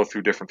on go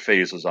through different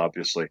phases,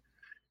 obviously,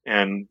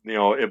 and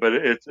but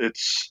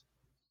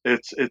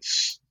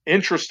it's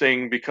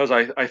interesting because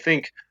I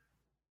think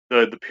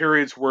The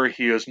periods where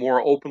he is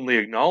more openly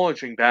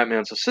acknowledging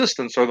Batman's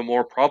assistance are the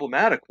more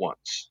problematic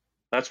ones.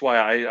 That's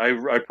why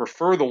I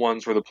prefer the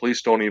ones where the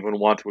police don't even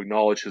want to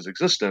acknowledge his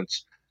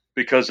existence,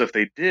 because if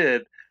they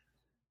did,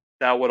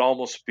 that would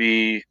almost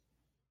be,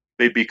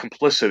 they'd be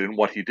complicit in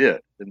what he did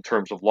in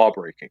terms of law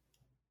breaking.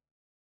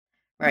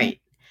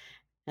 Right.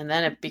 And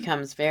then it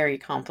becomes very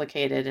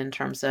complicated in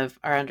terms of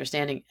our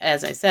understanding,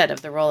 as I said,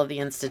 of the role of the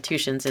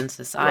institutions in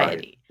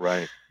society.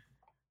 Right.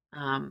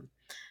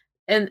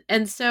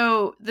 And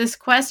so this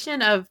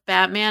question of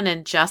Batman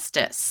and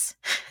justice,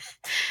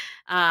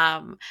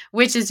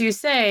 which, as you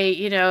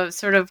say,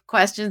 sort of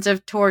questions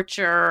of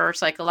torture,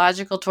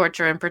 psychological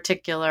torture in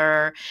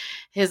particular,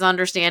 his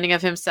understanding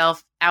of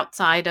himself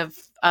outside of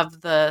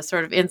the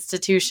sort of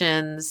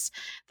institutions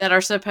that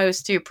are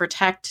supposed to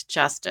protect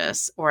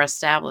justice or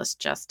establish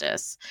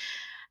justice.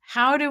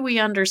 How do we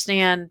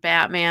understand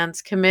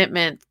Batman's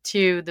commitment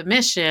to the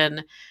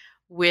mission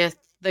with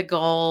the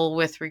goal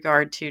with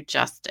regard to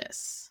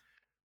justice?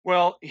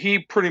 Well, he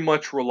pretty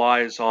much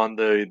relies on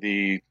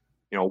the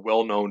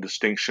well-known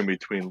distinction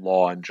between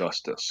law and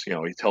justice.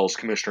 He tells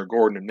Commissioner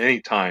Gordon many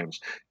times,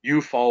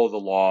 "You follow the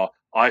law,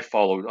 I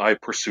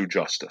pursue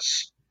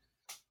justice."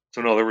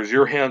 So in other words,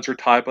 your hands are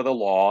tied by the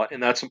law,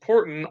 and that's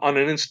important on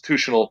an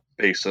institutional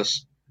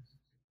basis.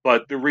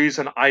 But the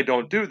reason I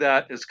don't do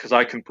that is because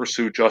I can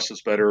pursue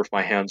justice better if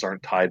my hands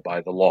aren't tied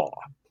by the law.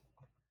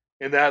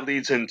 And that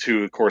leads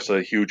into, of course,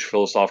 a huge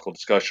philosophical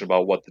discussion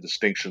about what the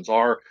distinctions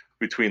are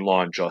between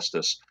law and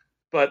justice.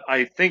 But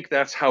I think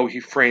that's how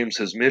he frames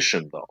his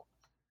mission, though.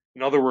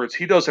 In other words,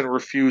 he doesn't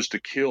refuse to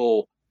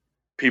kill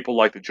people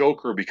like the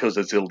Joker because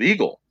it's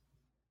illegal.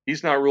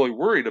 He's not really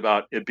worried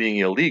about it being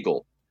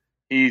illegal.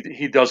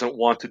 He doesn't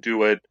want to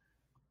do it,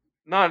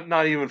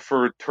 not even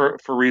for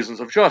reasons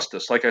of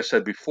justice, like I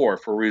said before,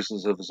 for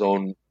reasons of his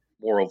own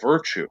moral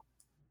virtue.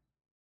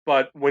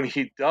 But when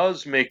he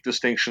does make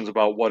distinctions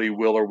about what he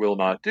will or will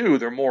not do,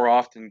 they're more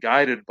often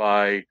guided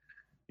by,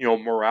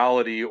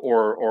 morality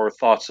or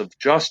thoughts of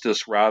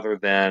justice rather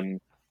than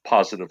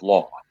positive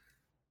law.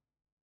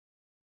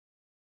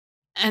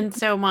 And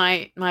so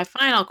my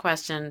final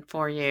question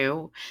for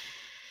you,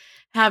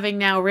 having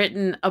now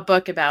written a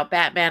book about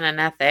Batman and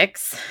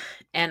ethics,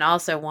 and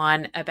also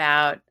one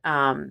about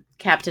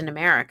Captain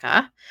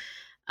America,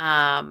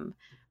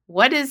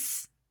 what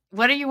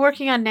are you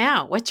working on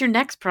now? What's your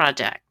next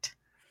project?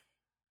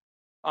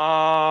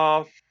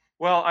 Well,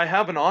 I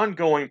have an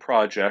ongoing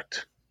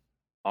project,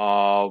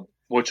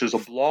 which is a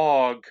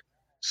blog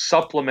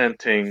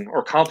supplementing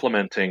or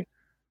complementing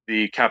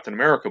the Captain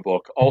America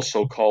book,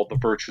 also called The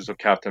Virtues of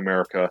Captain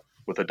America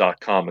with a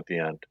 .com at the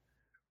end,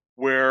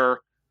 where,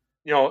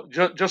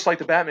 just like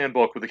the Batman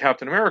book with the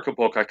Captain America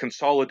book, I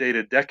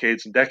consolidated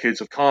decades and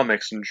decades of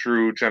comics and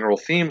drew general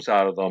themes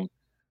out of them.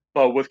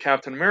 But with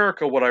Captain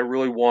America, what I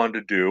really wanted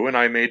to do, and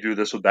I may do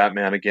this with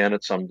Batman again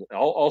at some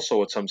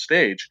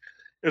stage,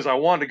 is I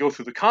wanted to go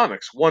through the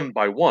comics one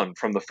by one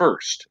from the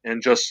first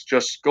and just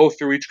go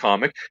through each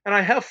comic. And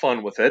I have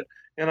fun with it.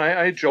 And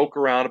I joke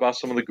around about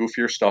some of the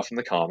goofier stuff in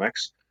the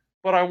comics.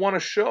 But I want to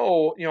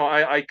show,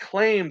 I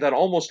claim that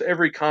almost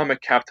every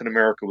comic Captain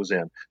America was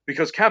in,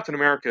 because Captain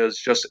America is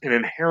just an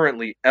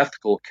inherently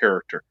ethical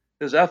character.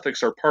 His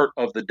ethics are part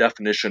of the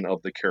definition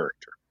of the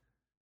character.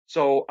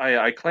 So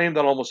I claim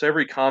that almost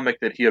every comic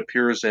that he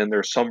appears in,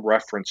 there's some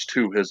reference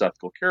to his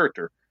ethical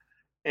character.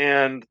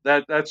 And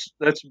that's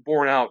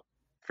borne out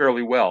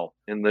fairly well.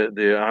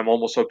 I'm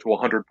almost up to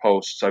 100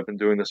 posts. I've been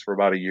doing this for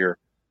about a year.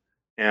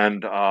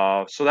 And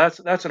so that's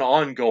an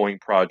ongoing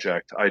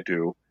project I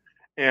do.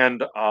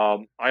 And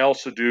I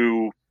also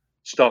do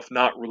stuff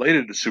not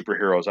related to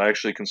superheroes. I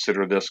actually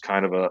consider this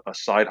kind of a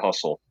side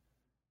hustle.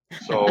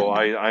 So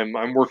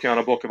I'm working on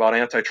a book about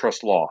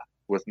antitrust law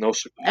with no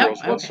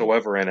superheroes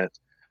whatsoever in it.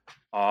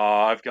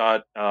 I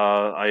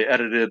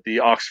edited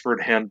the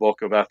Oxford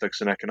Handbook of Ethics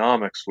and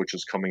Economics, which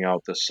is coming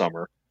out this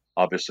summer,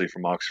 obviously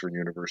from Oxford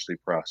University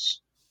Press.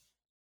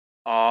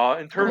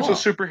 In terms of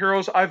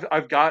superheroes,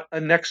 I've got a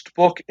next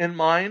book in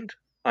mind.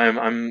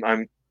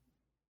 I'm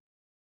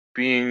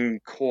being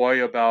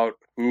coy about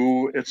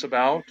who it's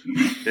about.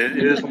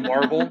 It is a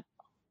Marvel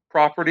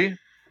property.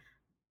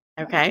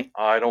 Okay.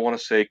 I don't want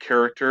to say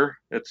character.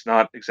 It's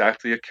not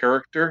exactly a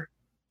character.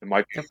 It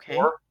might be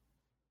 4.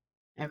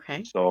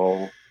 Okay.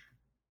 So.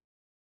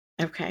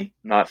 Okay.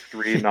 Not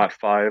 3, not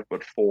 5,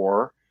 but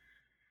 4.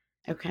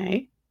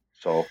 Okay.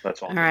 So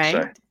that's all I'm going to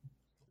say.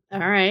 All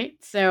right.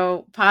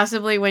 So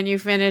possibly when you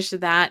finish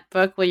that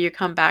book, will you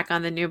come back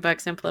on the New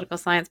Books in Political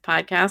Science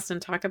podcast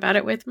and talk about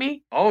it with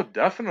me? Oh,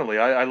 definitely.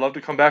 I love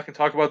to come back and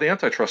talk about the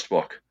antitrust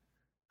book.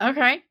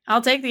 Okay.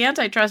 I'll take the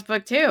antitrust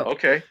book too.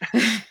 Okay.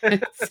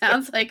 It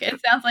sounds like a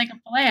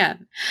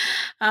plan.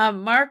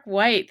 Mark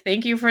White,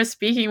 thank you for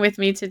speaking with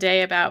me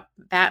today about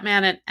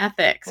Batman and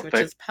Ethics, which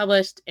is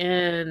published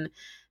in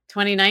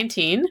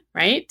 2019,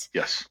 right?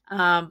 Yes.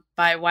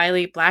 By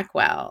Wiley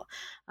Blackwell.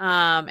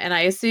 And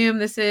I assume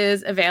this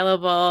is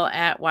available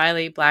at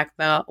Wiley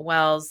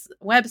Blackwell's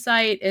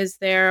website. Is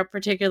there a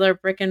particular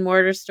brick and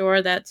mortar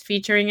store that's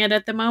featuring it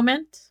at the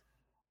moment?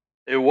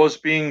 It was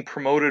being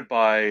promoted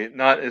by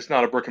it's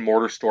not a brick and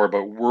mortar store,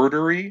 but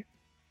Wordery,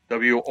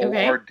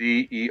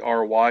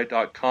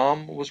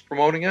 WORDERY.com was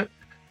promoting it.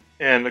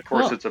 And of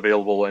course, It's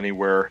available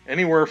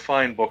anywhere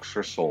fine books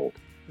are sold.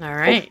 All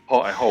right.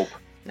 I hope.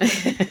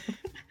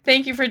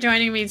 Thank you for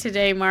joining me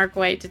today, Mark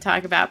White, to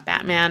talk about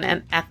Batman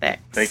and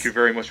ethics. Thank you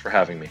very much for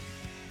having me.